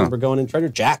 And I remember going in Trader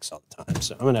Jack's all the time.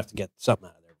 So I'm going to have to get something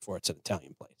out of there before it's an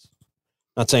Italian place.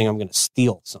 Not saying I'm going to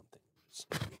steal something.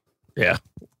 Yeah.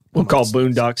 We'll call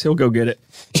Boondocks. He'll go get it.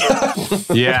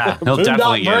 Yeah. He'll Boondock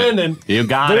definitely get it. Brandon. You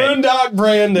got it. Boondock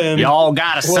Brandon. Y'all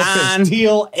got a will sign.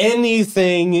 steal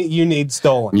anything you need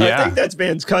stolen. Yeah. I think that's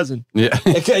Van's cousin. Yeah.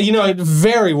 It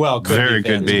very well could Very be.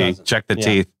 could Van's be. cousin. Check the Yeah.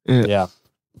 teeth. Yeah.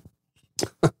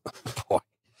 Boy.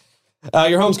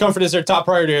 Your home's comfort is their top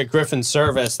priority at Griffin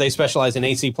Service. They specialize in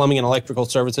AC, plumbing, and electrical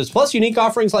services, plus unique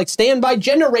offerings like standby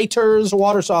generators,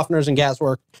 water softeners, and gas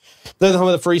work. They're the home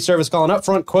of the free service call and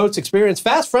upfront quotes. Experience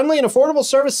fast, friendly, and affordable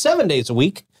service 7 days a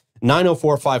week.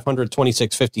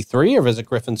 904-500-2653 or visit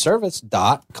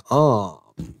griffinservice.com.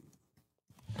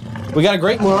 We got a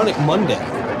great Moronic Monday.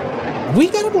 We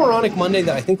got a Moronic Monday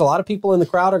that I think a lot of people in the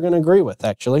crowd are going to agree with,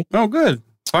 actually. Oh, good.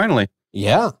 Finally.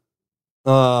 Yeah.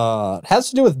 It has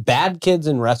to do with bad kids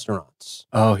in restaurants.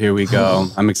 Oh, here we go.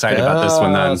 I'm excited about this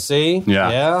one then. See?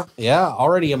 Yeah. Yeah.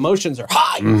 Already emotions are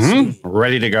high.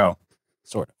 Ready to go.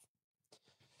 Sort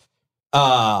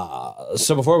of.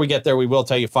 So before we get there, we will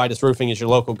tell you Fidus Roofing is your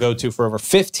local go-to for over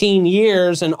 15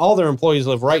 years, and all their employees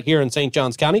live right here in St.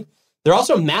 Johns County. They're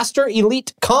also master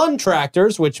elite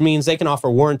contractors, which means they can offer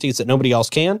warranties that nobody else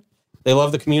can. They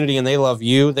love the community and they love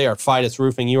you. They are Fidus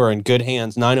Roofing. You are in good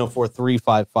hands.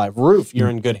 904-355-ROOF. You're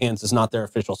in good hands is not their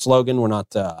official slogan. We're not,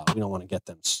 we don't want to get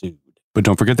them sued. But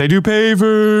don't forget they do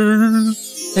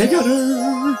pavers. Hey,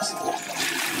 gutters.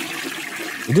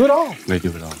 They do it all. They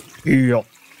do it all. Yeah.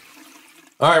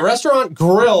 All right, restaurant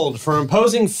grilled for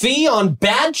imposing fee on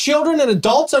bad children and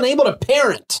adults unable to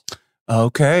parent.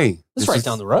 Okay. This is right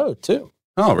down the road, too.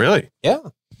 Oh, really? Yeah.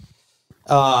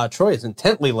 Troy is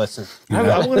intently listening.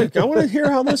 I want to hear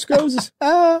how this goes,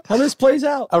 how this plays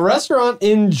out. A restaurant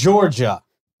in Georgia,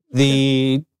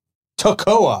 the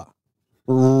Toccoa.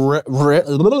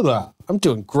 I'm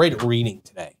doing great at reading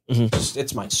today.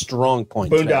 It's my strong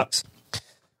point. Boondocks. Today.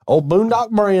 Old Boondock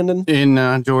Brandon.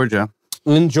 In Georgia.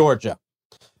 In Georgia.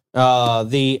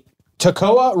 The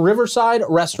Toccoa Riverside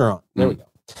Restaurant. There we go.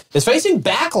 Is facing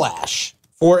backlash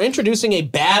for introducing a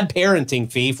bad parenting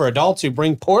fee for adults who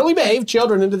bring poorly behaved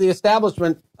children into the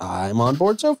establishment. I'm on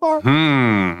board so far.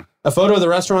 A photo of the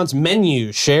restaurant's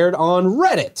menu shared on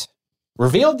Reddit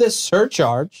revealed this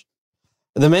surcharge.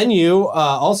 The menu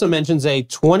also mentions a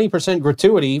 20%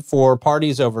 gratuity for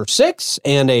parties over 6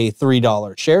 and a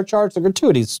 $3 share charge. The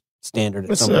gratuity's standard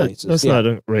at some places. That's not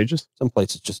outrageous. Some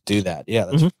places just do that. Yeah,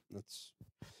 that's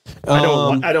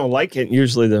I don't like it.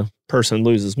 Usually the person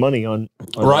loses money on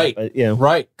right. That, but,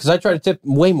 right. Because I try to tip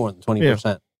way more than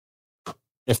 20%.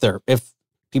 If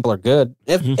people are good,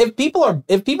 if people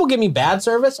give me bad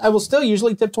service, I will still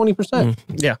usually tip 20%.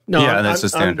 Yeah, that's the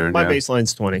standard. My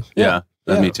baseline's 20. Yeah,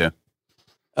 me too.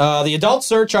 The adult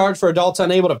surcharge for adults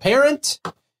unable to parent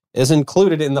is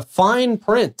included in the fine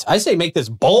print. I say make this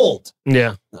bold.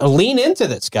 Yeah, lean into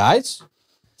this, guys.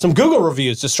 Some Google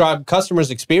reviews describe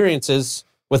customers' experiences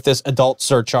with this adult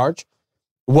surcharge.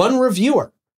 One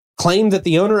reviewer claimed that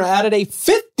the owner added a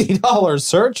 $50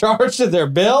 surcharge to their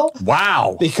bill.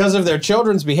 Wow. Because of their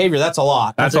children's behavior. That's a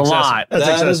lot. That's a lot.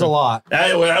 That is a lot.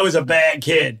 That was a bad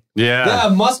kid. Yeah.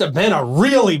 That must have been a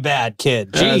really bad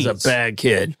kid. Jeez. That was a bad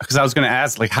kid. Because I was going to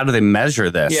ask, how do they measure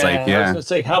this? I was going to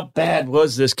say, how bad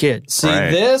was this kid? See,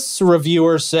 this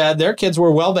reviewer said their kids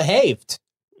were well-behaved.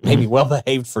 Maybe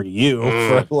well-behaved for you.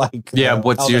 For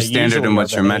what's your standard and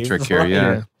what's your metric here?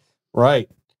 Yeah. Right.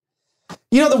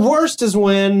 You know, the worst is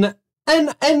when,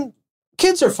 and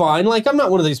kids are fine. I'm not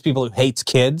one of these people who hates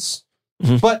kids.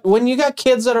 But when you got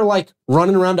kids that are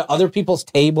running around to other people's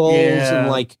tables and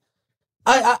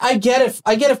I get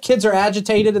if kids are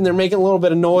agitated and they're making a little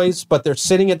bit of noise, but they're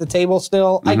sitting at the table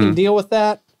still. I can deal with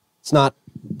that. It's not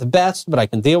the best, but I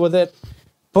can deal with it.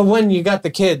 But when you got the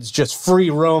kids just free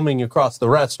roaming across the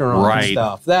restaurant and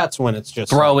stuff, that's when it's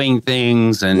just throwing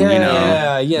things and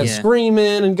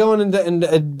screaming and going into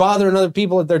and bothering other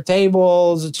people at their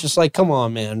tables. It's just come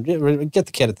on, man, get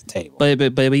the kid at the table.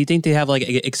 But you think they have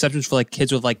exceptions for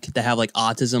kids with that have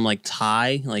autism,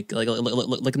 Ty,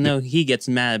 no, he gets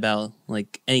mad about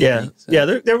anything.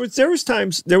 There was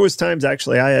times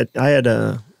actually I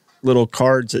had little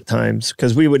cards at times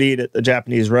because we would eat at the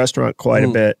Japanese restaurant quite a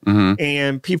bit,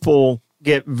 and people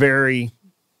get very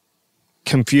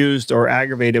confused or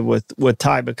aggravated with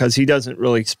Ty because he doesn't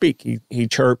really speak. He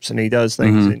chirps and he does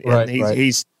things, and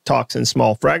he talks in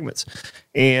small fragments.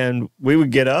 And we would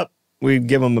get up, we'd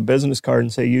give him a business card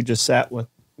and say, "You just sat with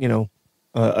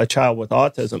a child with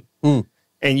autism,"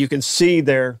 and you can see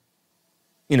their.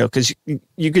 Because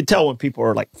you could tell when people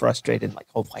are frustrated,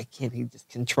 why can't he just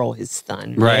control his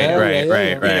son?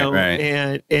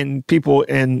 Right. And people,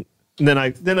 and then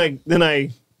I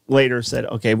later said,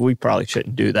 okay, we probably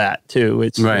shouldn't do that too.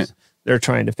 It's they're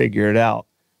trying to figure it out.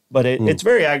 But it's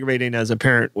very aggravating as a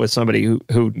parent with somebody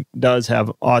who does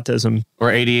have autism. Or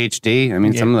ADHD. I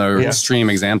mean, some of the extreme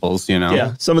examples,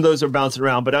 Yeah, some of those are bouncing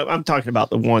around, but I'm talking about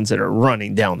the ones that are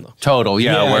running down the... Total,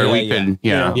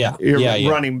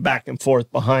 You're running back and forth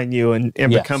behind you and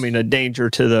becoming a danger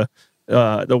to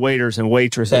the waiters and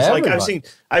waitresses.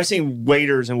 I've seen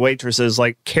waiters and waitresses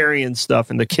carrying stuff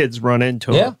and the kids run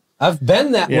into them. Yeah, I've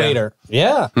been that waiter.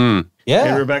 Yeah.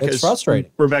 Yeah, it's frustrating.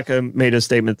 Rebecca made a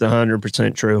statement that's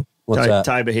 100% true. What's that?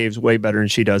 Ty behaves way better than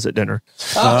she does at dinner.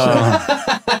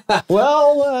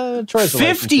 Well, Troy's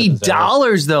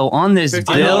 $50 though on this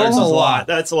bill. That's a lot.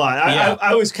 That's a lot.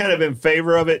 I was kind of in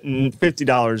favor of it, and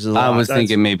 $50 is a lot. I was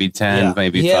thinking maybe 10,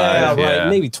 maybe 5. Right.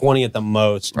 Maybe 20 at the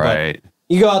most. Right. But,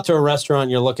 You go out to a restaurant,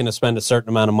 you're looking to spend a certain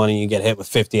amount of money, you get hit with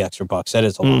 50 extra bucks. That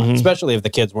is a lot, especially if the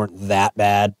kids weren't that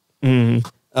bad.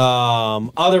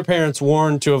 Other parents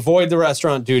warned to avoid the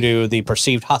restaurant due to the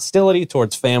perceived hostility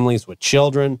towards families with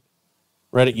children.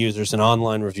 Reddit users and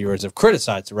online reviewers have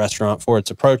criticized the restaurant for its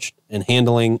approach in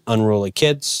handling unruly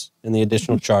kids and the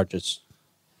additional charges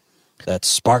that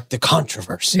sparked the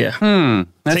controversy. Yeah.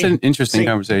 That's an interesting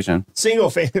conversation.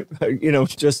 Single family,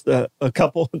 just a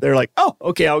couple. They're like, oh,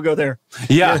 okay, I'll go there.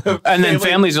 Yeah. And then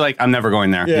families are like, I'm never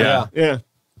going there. Yeah.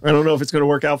 I don't know if it's going to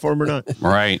work out for them or not.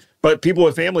 Right. But people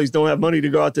with families don't have money to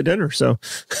go out to dinner. So,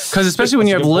 because especially when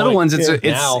you have little ones,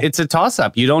 it's a toss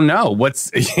up. You don't know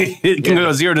it can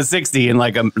go 0 to 60 in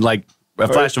like a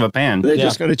flash of a pan. They're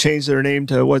just going to change their name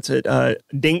to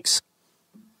Dinks.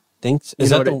 Dinks? You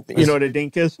know what a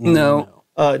dink is? No.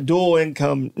 Dual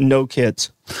income, no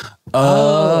kids.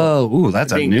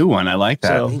 That's a new one. I like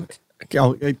that.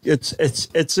 So,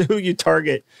 it's who you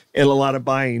target in a lot of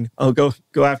buying. Oh, go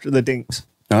after the dinks.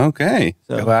 Okay.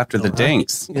 So, go after the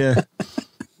dinks. Yeah.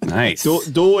 Nice.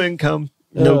 Dual income,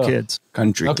 no kids.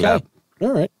 Country club.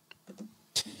 All right.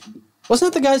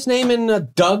 Wasn't that the guy's name in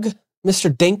Doug?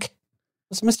 Mr. Dink?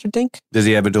 Was it Mr. Dink? Does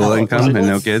he have a dual income and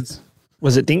no kids?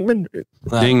 Was it Dinkman?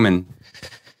 Dingman.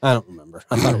 I don't remember.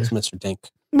 I thought it was Mr. Dink.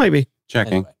 Maybe.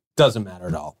 Checking. Anyway, doesn't matter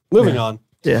at all. Moving on.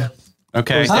 Yeah.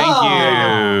 Okay. Thank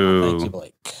you. Thank you,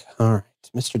 Blake. All right.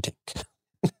 Mr. Dink.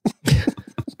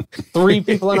 3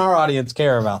 people in our audience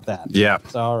care about that. Yeah.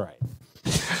 It's all right.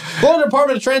 Florida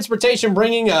Department of Transportation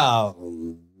bringing a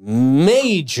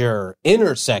major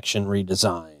intersection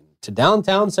redesign to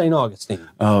downtown St. Augustine.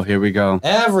 Oh, here we go.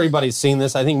 Everybody's seen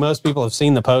this. I think most people have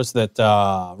seen the post that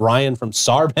Ryan from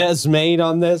Sarbez made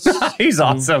on this. He's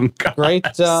awesome. God,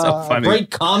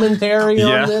 great commentary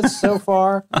on this so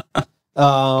far.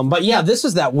 But yeah, this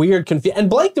is that weird confusion. And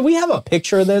Blake, do we have a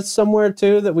picture of this somewhere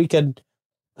too that we could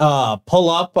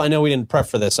pull up? I know we didn't prep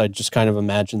for this. I just kind of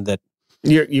imagined that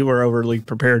you were overly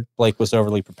prepared. Blake was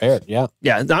overly prepared. Yeah.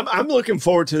 Yeah. I'm looking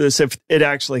forward to this if it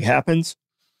actually happens.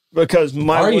 Because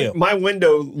my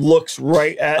window looks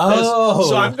right at this,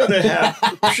 so I'm going to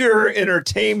have pure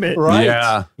entertainment. Right?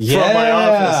 Yeah. From my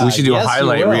office. We should do a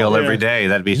highlight reel every day.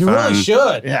 That'd be fun. You really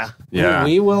should. Yeah.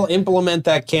 We will implement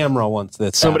that camera once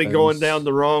this somebody happens. going down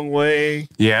the wrong way.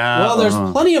 Yeah. Well, there's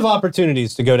plenty of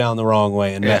opportunities to go down the wrong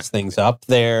way and mess things up.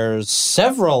 There's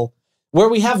several where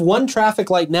we have one traffic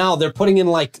light now. They're putting in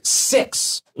like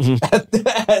 6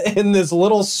 in this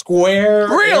little square.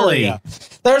 Really? Area.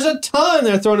 There's a ton.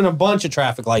 They're throwing in a bunch of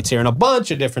traffic lights here in a bunch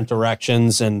of different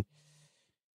directions, and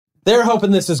they're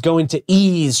hoping this is going to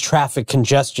ease traffic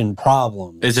congestion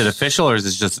problems. Is it official or is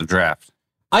this just a draft?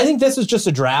 I think this is just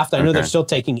a draft. I know they're still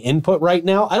taking input right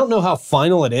now. I don't know how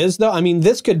final it is, though. I mean,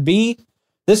 this could be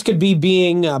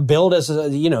being billed as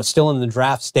still in the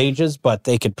draft stages, but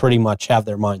they could pretty much have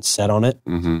their minds set on it.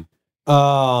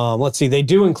 Let's see. They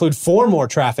do include 4 more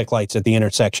traffic lights at the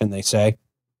intersection, they say.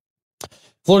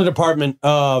 Florida Department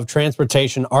of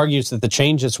Transportation argues that the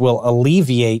changes will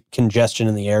alleviate congestion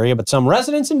in the area, but some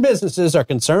residents and businesses are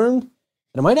concerned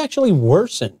that it might actually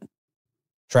worsen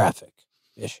traffic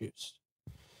issues.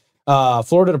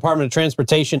 Florida Department of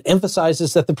Transportation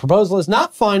emphasizes that the proposal is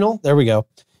not final. There we go.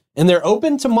 And they're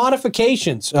open to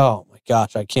modifications. Oh, my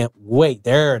gosh. I can't wait.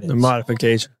 There it is. The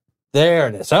modification. There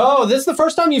it is. Oh, this is the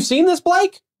first time you've seen this,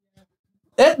 Blake?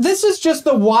 This is just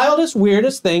the wildest,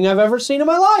 weirdest thing I've ever seen in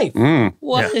my life.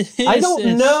 What is I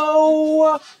don't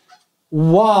know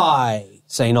why,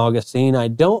 St. Augustine. I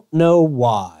don't know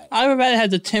why. I would rather have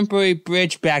the temporary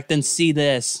bridge back than see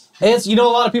this. It's, a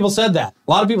lot of people said that.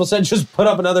 A lot of people said just put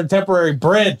up another temporary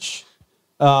bridge.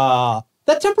 That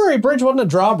temporary bridge wasn't a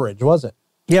drawbridge, was it?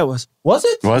 Yeah, it was. Was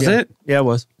it? Was it? Yeah, it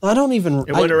was. I don't even.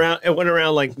 It went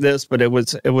around like this, but it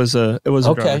was a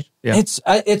okay. Yeah.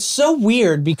 It's so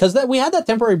weird because we had that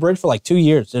temporary bridge for like 2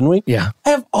 years, didn't we? Yeah. I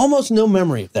have almost no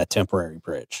memory of that temporary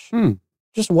bridge.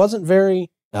 Just wasn't very.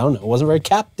 I don't know. It wasn't very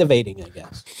captivating, I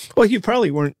guess. Well, you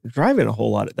probably weren't driving a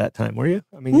whole lot at that time, were you?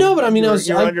 I mean, no, but I mean,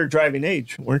 you're under driving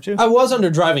age, weren't you? I was under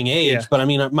driving age, but I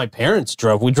mean, my parents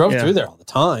drove. We drove through there all the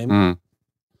time.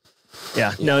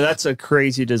 Yeah. No, that's a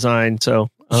crazy design. So.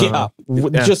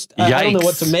 Just I don't know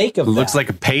what to make of it. Looks like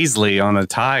a paisley on a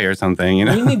tie or something.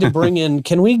 We need to bring in.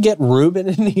 Can we get Ruben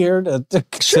in here to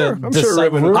sure? I'm sure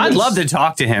Ruben. I'd love to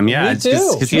talk to him. Yeah, me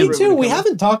too. Me too. We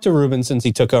haven't talked to Ruben since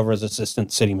he took over as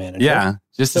assistant city manager. Yeah,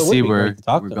 just to see where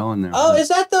we're going there. Oh, is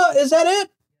that it?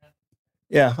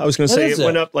 Yeah, I was going to say it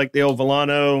went up like the old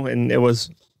Volano, and it was.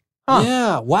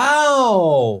 Yeah.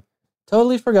 Wow.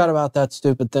 Totally forgot about that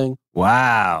stupid thing.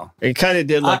 Wow. It kind of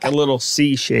did like a little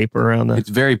C shape around it. It's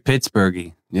very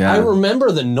Pittsburghy. Yeah. I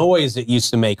remember the noise it used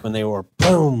to make when they were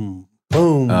boom,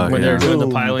 boom, when they're doing the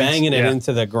boom, pilings. banging it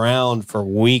into the ground for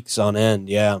weeks on end.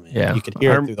 Yeah, man. Yeah. You could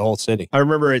hear it through the whole city. I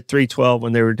remember at 312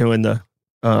 when they were doing the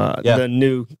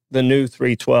new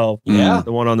 312. Yeah.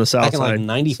 The one on the south Back in side. like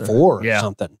 94 So, or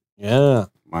something. Yeah.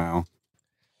 Wow.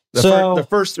 The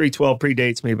first 312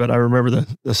 predates me, but I remember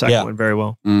the second one very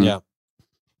well. Yeah.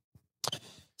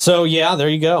 So yeah, there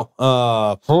you go.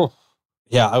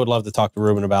 Yeah, I would love to talk to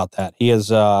Ruben about that. He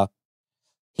is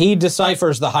he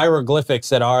deciphers the hieroglyphics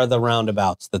that are the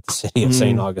roundabouts that the city of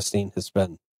St. Augustine has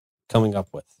been coming up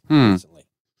with recently.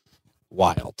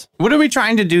 Wild. What are we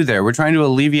trying to do there? We're trying to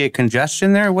alleviate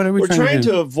congestion there? What are we We're trying to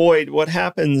do? to avoid what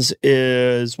happens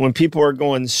is when people are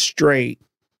going straight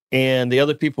and the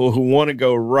other people who want to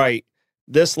go right,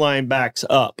 this line backs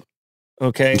up.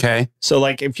 Okay. So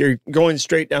like if you're going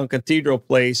straight down Cathedral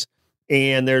Place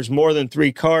and there's more than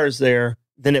 3 cars there,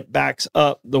 then it backs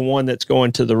up the one that's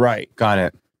going to the right. Got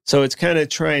it. So it's kind of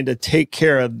trying to take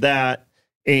care of that.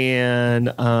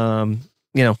 And,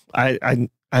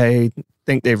 I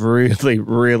think they've really,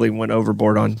 really went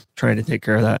overboard on trying to take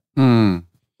care of that.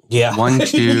 Yeah. 1,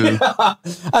 2. Yeah.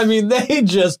 I mean,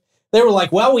 they were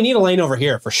like, well, we need a lane over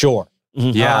here for sure.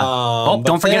 Yeah.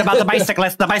 Don't forget about the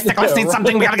bicyclists. The bicyclists need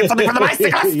something. We got to get something for the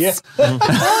bicyclists.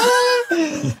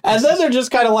 And then they're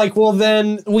just kind of like, well,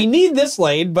 then we need this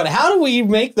lane, but how do we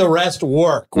make the rest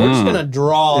work? We're just going to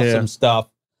draw some stuff.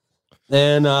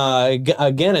 And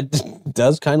again, it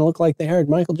does kind of look like they hired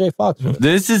Michael J. Fox.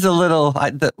 This is a little,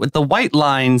 with the white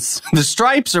lines, the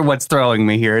stripes are what's throwing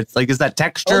me here. It's like, is that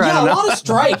texture? Yeah, I don't know. a lot of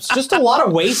stripes, just a lot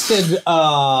of wasted, a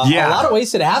lot of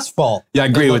wasted asphalt. Yeah, I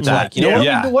agree with that. Like. You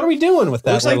know, what are we doing with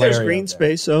that? Looks like there's green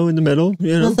space, in the middle.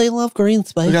 You know, they love green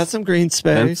space. We got some green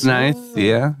space. That's nice.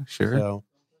 Yeah, sure. So.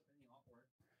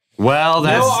 Well,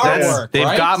 that's artwork, they've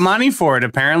got money for it.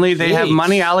 Apparently, they have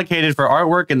money allocated for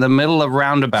artwork in the middle of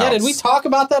roundabouts. Yeah, did we talk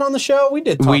about that on the show? We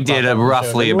did. We did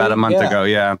roughly about a month ago.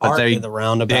 Yeah, but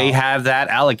they have that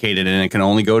allocated, and it can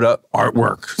only go to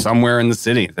artwork somewhere in the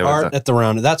city. Art at the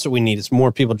roundabout. That's what we need. Is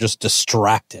more people just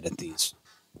distracted at these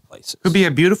places. Could be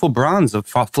a beautiful bronze of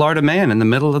Florida man in the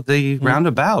middle of the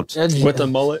roundabout with a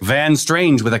mullet. Van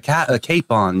Strange with a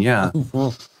cape on. Yeah.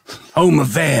 Home of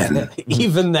Van.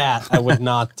 Even that, I would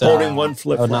not. Holding one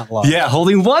flip flop. Yeah,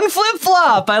 holding one flip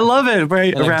flop. I love it.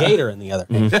 Right, and a gator in the other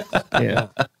hand. Yeah.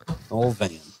 Old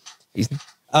Van.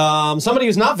 Somebody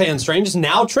who's not Van Strange is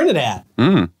now Trinidad.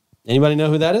 Anybody know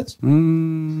who that is?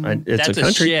 It's a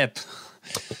country. Ship.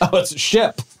 Oh, it's a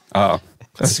ship. Oh.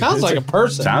 Sounds like a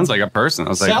person. Sounds like a person. I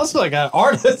was sounds like an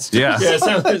artist. Yeah.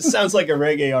 It sounds like a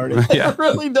reggae artist. It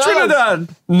really does. Trinidad.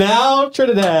 Now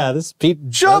Trinidad. This is Pete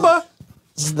Jabba.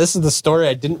 This is the story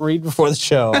I didn't read before the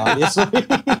show, obviously.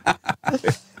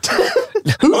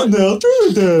 Who's now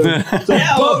Trinidad? It's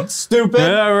a boat, stupid.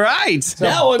 All right.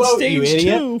 Now on stage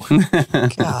 2.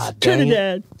 God,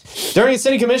 Trinidad. During a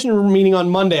city commission meeting on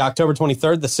Monday, October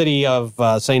 23rd, the city of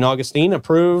St. Augustine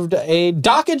approved a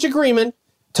dockage agreement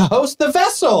to host the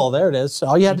vessel. There it is.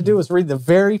 All you had to do was read the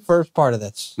very first part of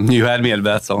this. You had me at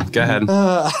vessel. Go ahead.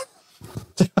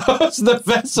 To host the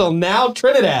vessel, now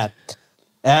Trinidad,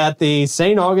 at the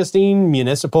St. Augustine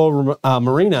Municipal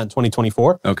Marina in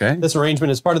 2024. Okay. This arrangement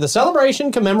is part of the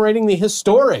celebration commemorating the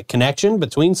historic connection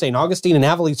between St. Augustine and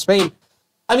Avellino, Spain.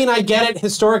 I mean, I get it.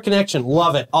 Historic connection.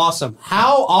 Love it. Awesome.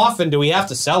 How often do we have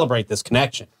to celebrate this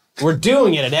connection? We're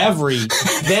doing it at every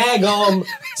daggum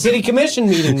city commission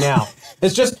meeting now.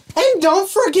 It's just, and don't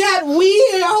forget, we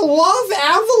love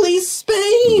Avellino,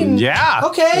 Spain. Yeah.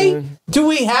 Okay. Do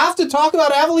we have to talk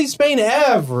about Avellino, Spain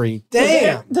every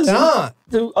damn time?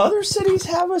 Do other cities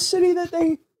have a city that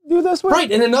they do this with?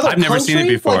 Right, in another country? I've never seen it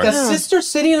before. Like a sister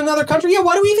city in another country? Yeah,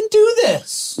 why do we even do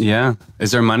this? Yeah.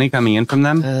 Is there money coming in from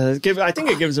them? I think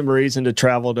it gives them a reason to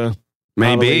travel to.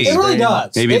 Maybe. It really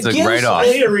does. Maybe it's a write-off.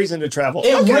 They need a reason to travel.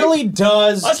 It really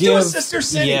does. Let's do a sister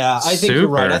city. Yeah, I think you're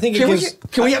right. I think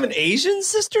Can we have an Asian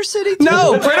sister city? Too?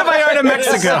 No, Puerto Vallarta,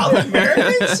 Mexico. South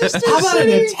American sister How about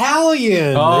city? an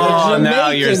Italian? Oh,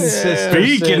 now you're sister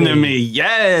speaking city? to me.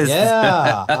 Yes.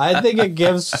 Yeah, I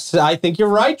think you're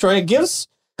right, Troy. It gives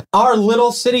our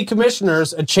little city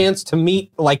commissioners a chance to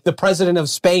meet, like, the president of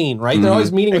Spain, right? They're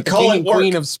always meeting with the king and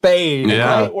queen of Spain.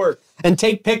 Yeah. Call it work. And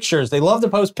take pictures. They love to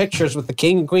post pictures with the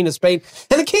king and queen of Spain.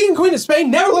 And the king and queen of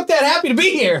Spain never look that happy to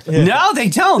be here. No, they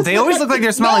don't. They always look like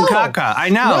they're smelling No. caca. I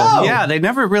know. No. Yeah, they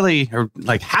never really are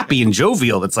like happy and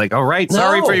jovial. It's like, all right,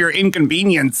 sorry No. for your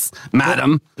inconvenience,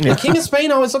 madam. The king of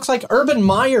Spain always looks like Urban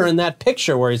Meyer in that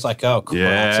picture where he's like, oh, crap,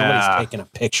 Yeah. somebody's taking a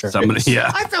picture.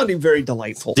 Yeah. I found him very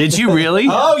delightful. Did you really?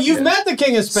 Oh, you've met the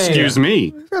king of Spain. Excuse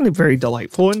me. I found him very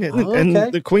delightful, and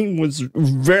okay. the queen was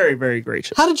very, very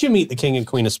gracious. How did you meet the king and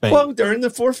queen of Spain? Well, show during the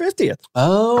 450th.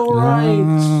 Oh,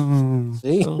 right.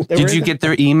 See? So Did you get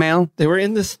their email? They were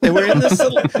in this. They were in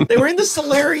the. They were in the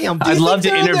solarium. I'd love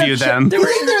to interview them. Do you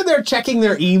think they're checking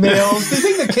their emails? Do you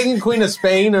think the King and Queen of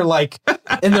Spain are like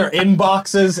in their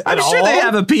inboxes? I'm sure they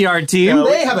have a PR team. No,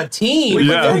 they have a team,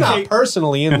 but they're not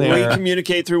personally in there. We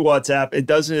communicate through WhatsApp. It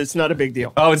doesn't. It's not a big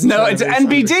deal. Oh, it's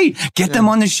NBD. Get them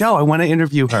on the show. I want to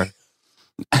interview her.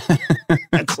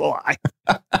 That's a lie.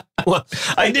 Well,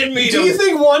 I didn't mean. Do you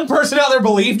think one person out there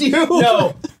believed you?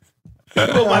 No.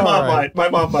 Well, my mom might. My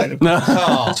mom might have.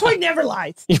 Oh. That's why he never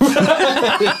lies.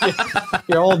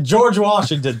 Your old George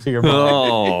Washington to your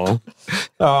mom.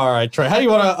 All right, Trey. How do you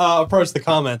want to approach the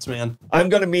comments, man? I'm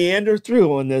going to meander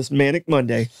through on this Manic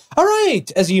Monday. All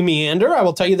right. As you meander, I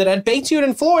will tell you that at Bates, Hewitt,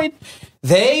 and Floyd,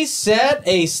 they set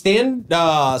a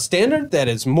standard that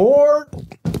is more...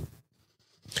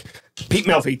 Pete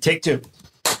Melfi, take two.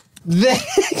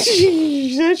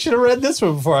 I should have read this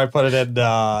one before I put it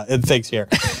in things here.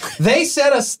 They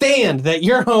set a stand that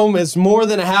your home is more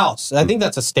than a house. I think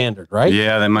that's a standard, right?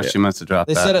 Yeah, she must have dropped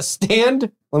They that. set a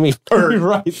stand. Let me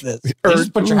write this. They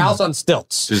just put your house on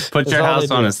stilts. Just put your house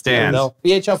on a stand.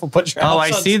 VHF will put your house on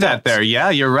stilts. I see that there. Yeah,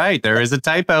 you're right. There is a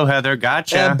typo, Heather.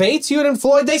 Gotcha. And Bates, Hewitt, and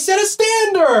Floyd, they set a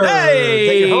standard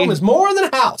that your home is more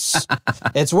than a house.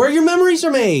 It's where your memories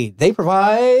are made. They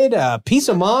provide peace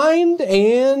of mind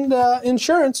and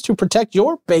insurance to protect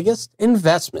your biggest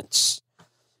investments.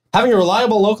 Having a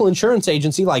reliable local insurance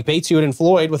agency like Bates, Hewitt, and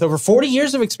Floyd with over 40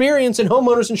 years of experience in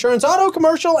homeowners insurance, auto,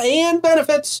 commercial, and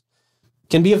benefits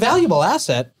can be a valuable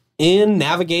asset in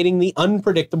navigating the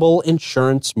unpredictable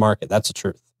insurance market. That's the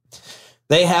truth.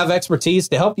 They have expertise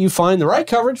to help you find the right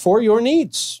coverage for your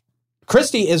needs.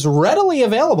 Christie is readily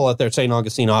available at their St.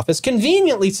 Augustine office,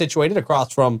 conveniently situated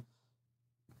across from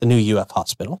the new UF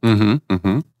hospital.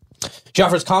 She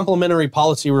offers complimentary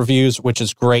policy reviews, which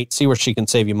is great. See where she can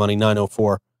save you money,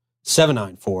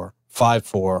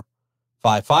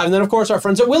 904-794-5455. And then, of course, our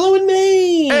friends at Willow and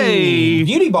Maine. Hey!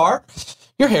 Beauty Bar,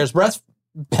 your hair's best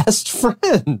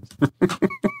friend.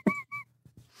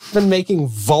 Been making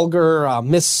vulgar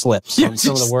misslips on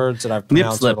some of the words that I've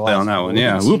pronounced. Nip slip on that one,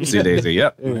 yeah. Whoopsie daisy,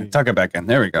 yep. Tuck it back in.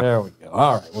 There we go. There we go.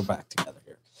 All right, we're back together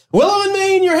here. Willow and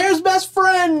Maine, your hair's best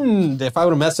friend. If I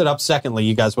would have messed it up secondly,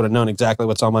 you guys would have known exactly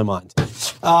what's on my mind.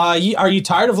 Are you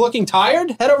tired of looking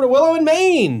tired? Head over to Willow and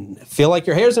Maine. Feel like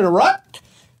your hair's in a rut?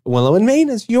 Willow and Maine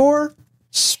is your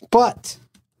spot.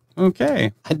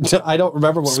 Okay. I don't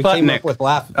remember what we came up with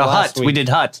last hut. week. We did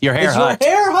hut. Your hair it's hut. Your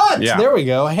hair hut. Yeah. There we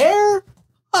go. Hair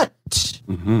hut.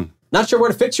 Not sure where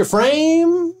to fix your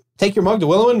frame? Take your mug to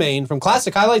Willow and Maine. From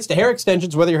classic highlights to hair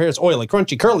extensions, whether your hair is oily,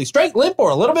 crunchy, curly, straight, limp, or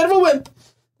a little bit of a wimp,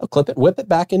 they'll clip it, whip it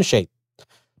back into shape.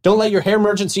 Don't let your hair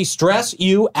emergency stress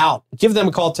you out. Give them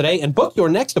a call today and book your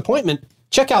next appointment.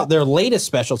 Check out their latest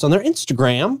specials on their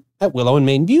Instagram at Willow and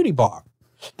Maine Beauty Bar.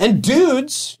 And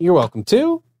dudes, you're welcome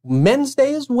too. Men's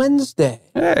Day is Wednesday.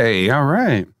 Hey, all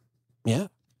right. Yeah.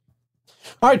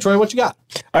 All right, Troy, what you got?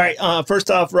 All right.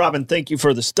 First off, Robin, thank you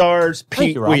for the stars.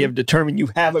 Pete, you, Robin. we have determined you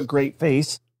have a great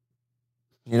face.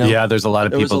 You know, yeah, there's a lot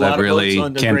of people that really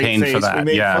campaigned for that. We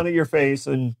made fun of your face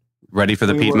and ready for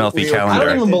the Pete Melfi calendar. I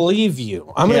don't even believe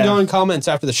you. I'm going to go in comments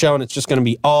after the show, and it's just going to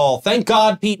be all, thank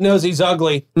God Pete knows he's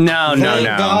ugly. No. Thank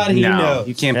God he knows.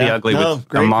 You can't be ugly with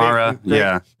Amara.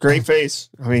 Great face.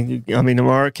 I mean,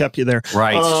 Amara kept you there.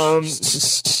 Right.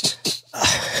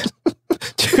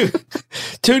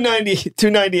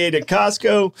 $2.98 at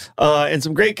Costco, and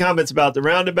some great comments about the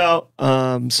roundabout.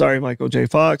 Sorry, Michael J.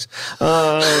 Fox.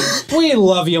 We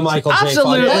love you, Michael J. Fox.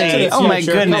 Absolutely. Oh my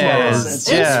goodness.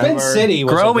 Spin City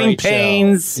was Growing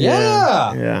Pains.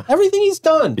 Yeah. Everything he's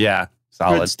done. Yeah.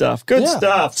 Solid. Good stuff. Good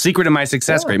stuff. Secret of My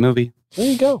Success. Great movie.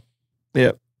 There you go.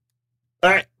 Yep. All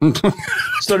right.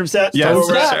 Start set.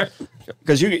 Yeah.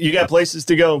 Because you got places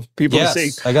to go, people to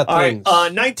see. I got things.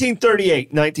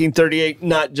 1938,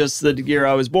 not just the year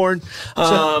I was born.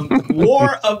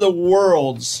 War of the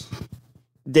Worlds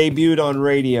debuted on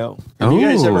radio. Have you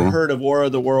guys ever heard of War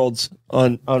of the Worlds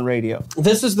on radio?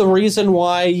 This is the reason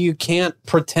why you can't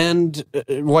pretend.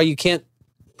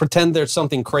 There's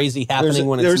something crazy happening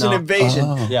when it's there's not. An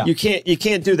invasion. Yeah. You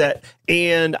can't do that.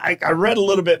 And I read a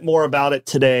little bit more about it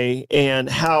today and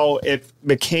how it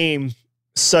became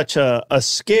such a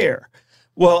scare.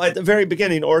 Well, at the very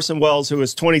beginning, Orson Welles, who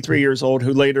was 23 years old,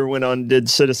 who later went on and did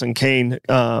Citizen Kane,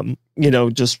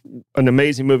 just an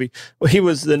amazing movie. Well, he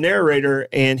was the narrator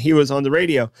and he was on the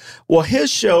radio. Well, his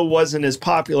show wasn't as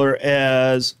popular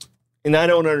as, and I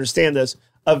don't understand this,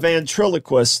 a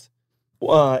ventriloquist,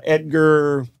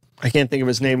 Edgar, I can't think of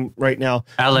his name right now.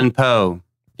 Allan Poe.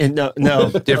 And no,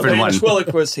 Different one.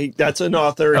 Ventriloquist, that's an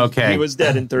author. Okay. He was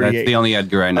dead in 38. That's the only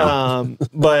Edgar I know.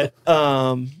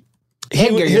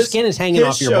 Edgar, your skin is hanging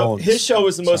off your bones. His show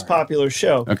was the most popular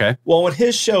show. Okay. Well, when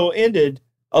his show ended,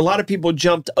 a lot of people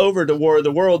jumped over to War of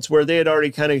the Worlds, where they had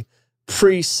already kind of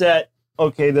preset,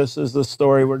 okay, this is the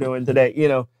story we're doing today, you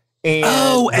know. And,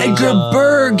 Edgar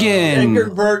Bergen. Edgar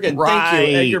Bergen. Right.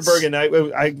 Thank you, Edgar Bergen.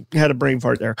 I had a brain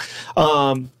fart there.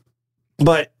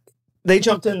 But they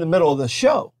jumped in the middle of the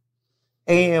show.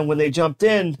 And when they jumped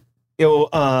in,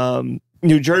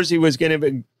 New Jersey was going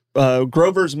to be,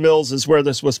 Grover's Mills is where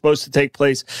this was supposed to take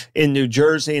place in New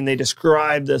Jersey. And they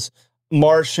described this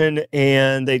Martian,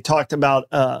 and they talked about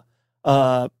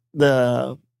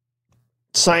the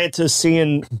scientists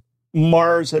seeing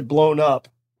Mars had blown up,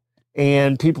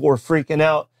 and people were freaking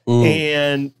out.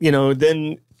 And,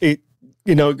 then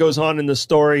it goes on in the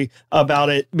story about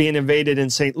it being invaded in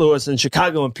St. Louis and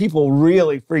Chicago, and people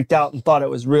really freaked out and thought it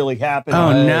was really happening.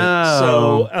 Oh, no.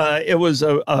 So it was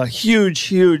a huge,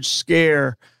 huge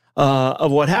scare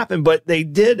of what happened. But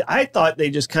I thought they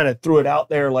just kind of threw it out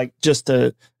there like just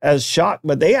as shock,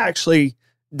 but they actually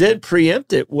did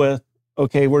preempt it with,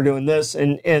 okay, we're doing this.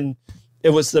 And it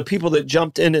was the people that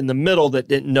jumped in the middle that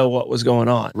didn't know what was going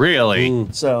on. Really?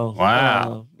 So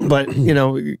wow. But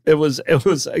it was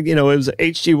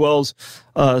H.G. Wells'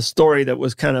 story that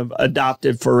was kind of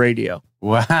adopted for radio.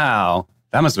 Wow,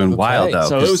 that must have been wild though.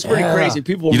 So it was pretty crazy.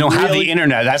 People, you don't have the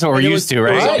internet. That's what we're used to,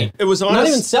 right? It was on not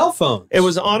even cell phones. It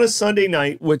was on a Sunday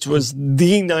night, which was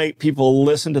the night people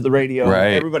listened to the radio.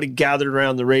 Right. Everybody gathered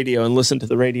around the radio and listened to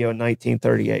the radio in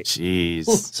 1938. Jeez.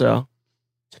 So.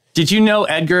 Did you know,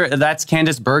 Edgar, that's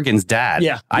Candace Bergen's dad?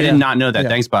 Yeah. I did not know that. Yeah.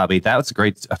 Thanks, Bobby. That was a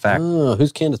great fact. Oh,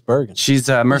 who's Candace Bergen? She's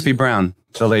Murphy Brown,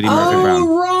 the lady Murphy Brown.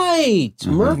 Oh, right.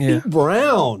 Murphy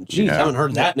Brown. Jeez, I haven't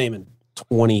heard that name in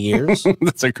 20 years.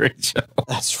 That's a great show.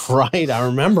 That's right. I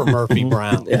remember Murphy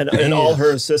Brown. and all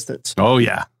her assistants. Oh,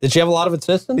 yeah. Did she have a lot of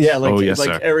assistants? Yeah,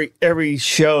 every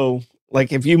show,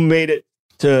 like if you made it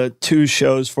to 2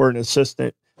 shows for an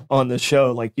assistant on the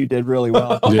show, like you did really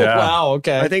well. Yeah. Wow.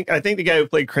 Okay. I think the guy who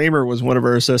played Kramer was one of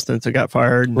her assistants that got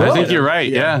fired. Really? I think you're right.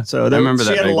 Yeah. So I remember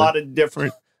that. She had a lot of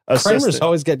different assistants. Kramer's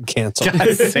always getting canceled.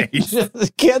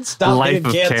 Can't stop life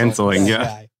of canceling.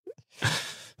 Yeah.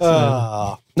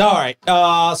 All right.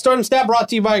 Stardom Stat brought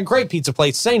to you by a great pizza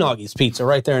place, St. Augie's Pizza,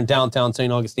 right there in downtown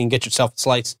St. Augustine. Get yourself a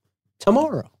slice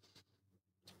tomorrow.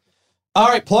 All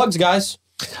right, plugs, guys.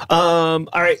 All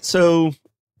right, so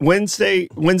Wednesday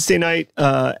night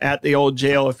at the old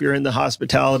jail, if you're in the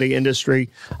hospitality industry,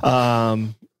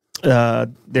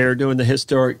 they're doing the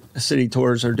historic city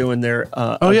tours, are doing their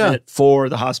event for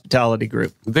the hospitality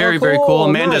group. Very cool.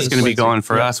 Amanda's going to be going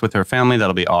for us with her family.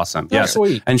 That'll be awesome. Yes.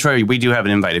 Sweet. And Troy, we do have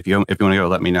an invite. If you want to go,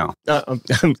 let me know.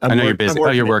 I know you're busy.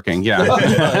 You're working. Yeah.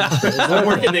 I'm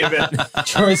working the event.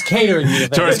 Troy's catering the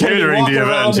event. Troy's catering the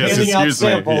event. Yes, excuse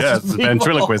me. Yes,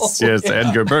 ventriloquists. Yes,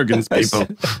 Edgar Bergen's people.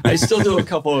 I still do a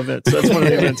couple of events. That's one of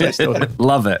the events I still do.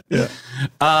 Love it. Yeah.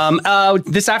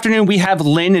 This afternoon, we have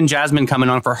Lynn and Jasmine coming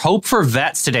on for Hope for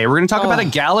Vets today. We're going to talk about a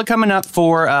gala coming up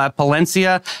for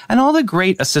Palencia and all the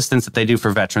great assistance that they do for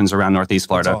veterans around Northeast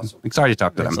Florida. Awesome. Excited to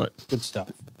talk to them. Good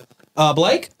stuff.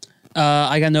 Blake?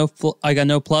 I got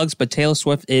no plugs, but Taylor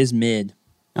Swift is mid.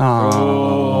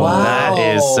 Oh, wow.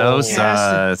 That is so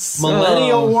sus.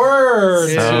 Millennial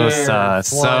words. So sus.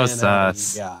 So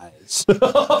sus. Guys.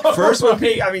 First one,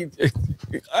 I mean,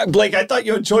 Blake, I thought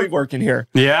you enjoyed working here.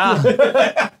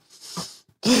 Yeah.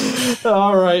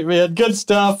 All right, man. Good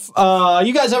stuff.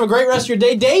 You guys have a great rest of your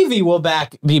day. Davey will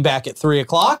be back at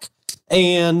 3:00,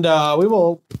 and we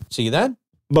will see you then.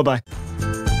 Bye-bye.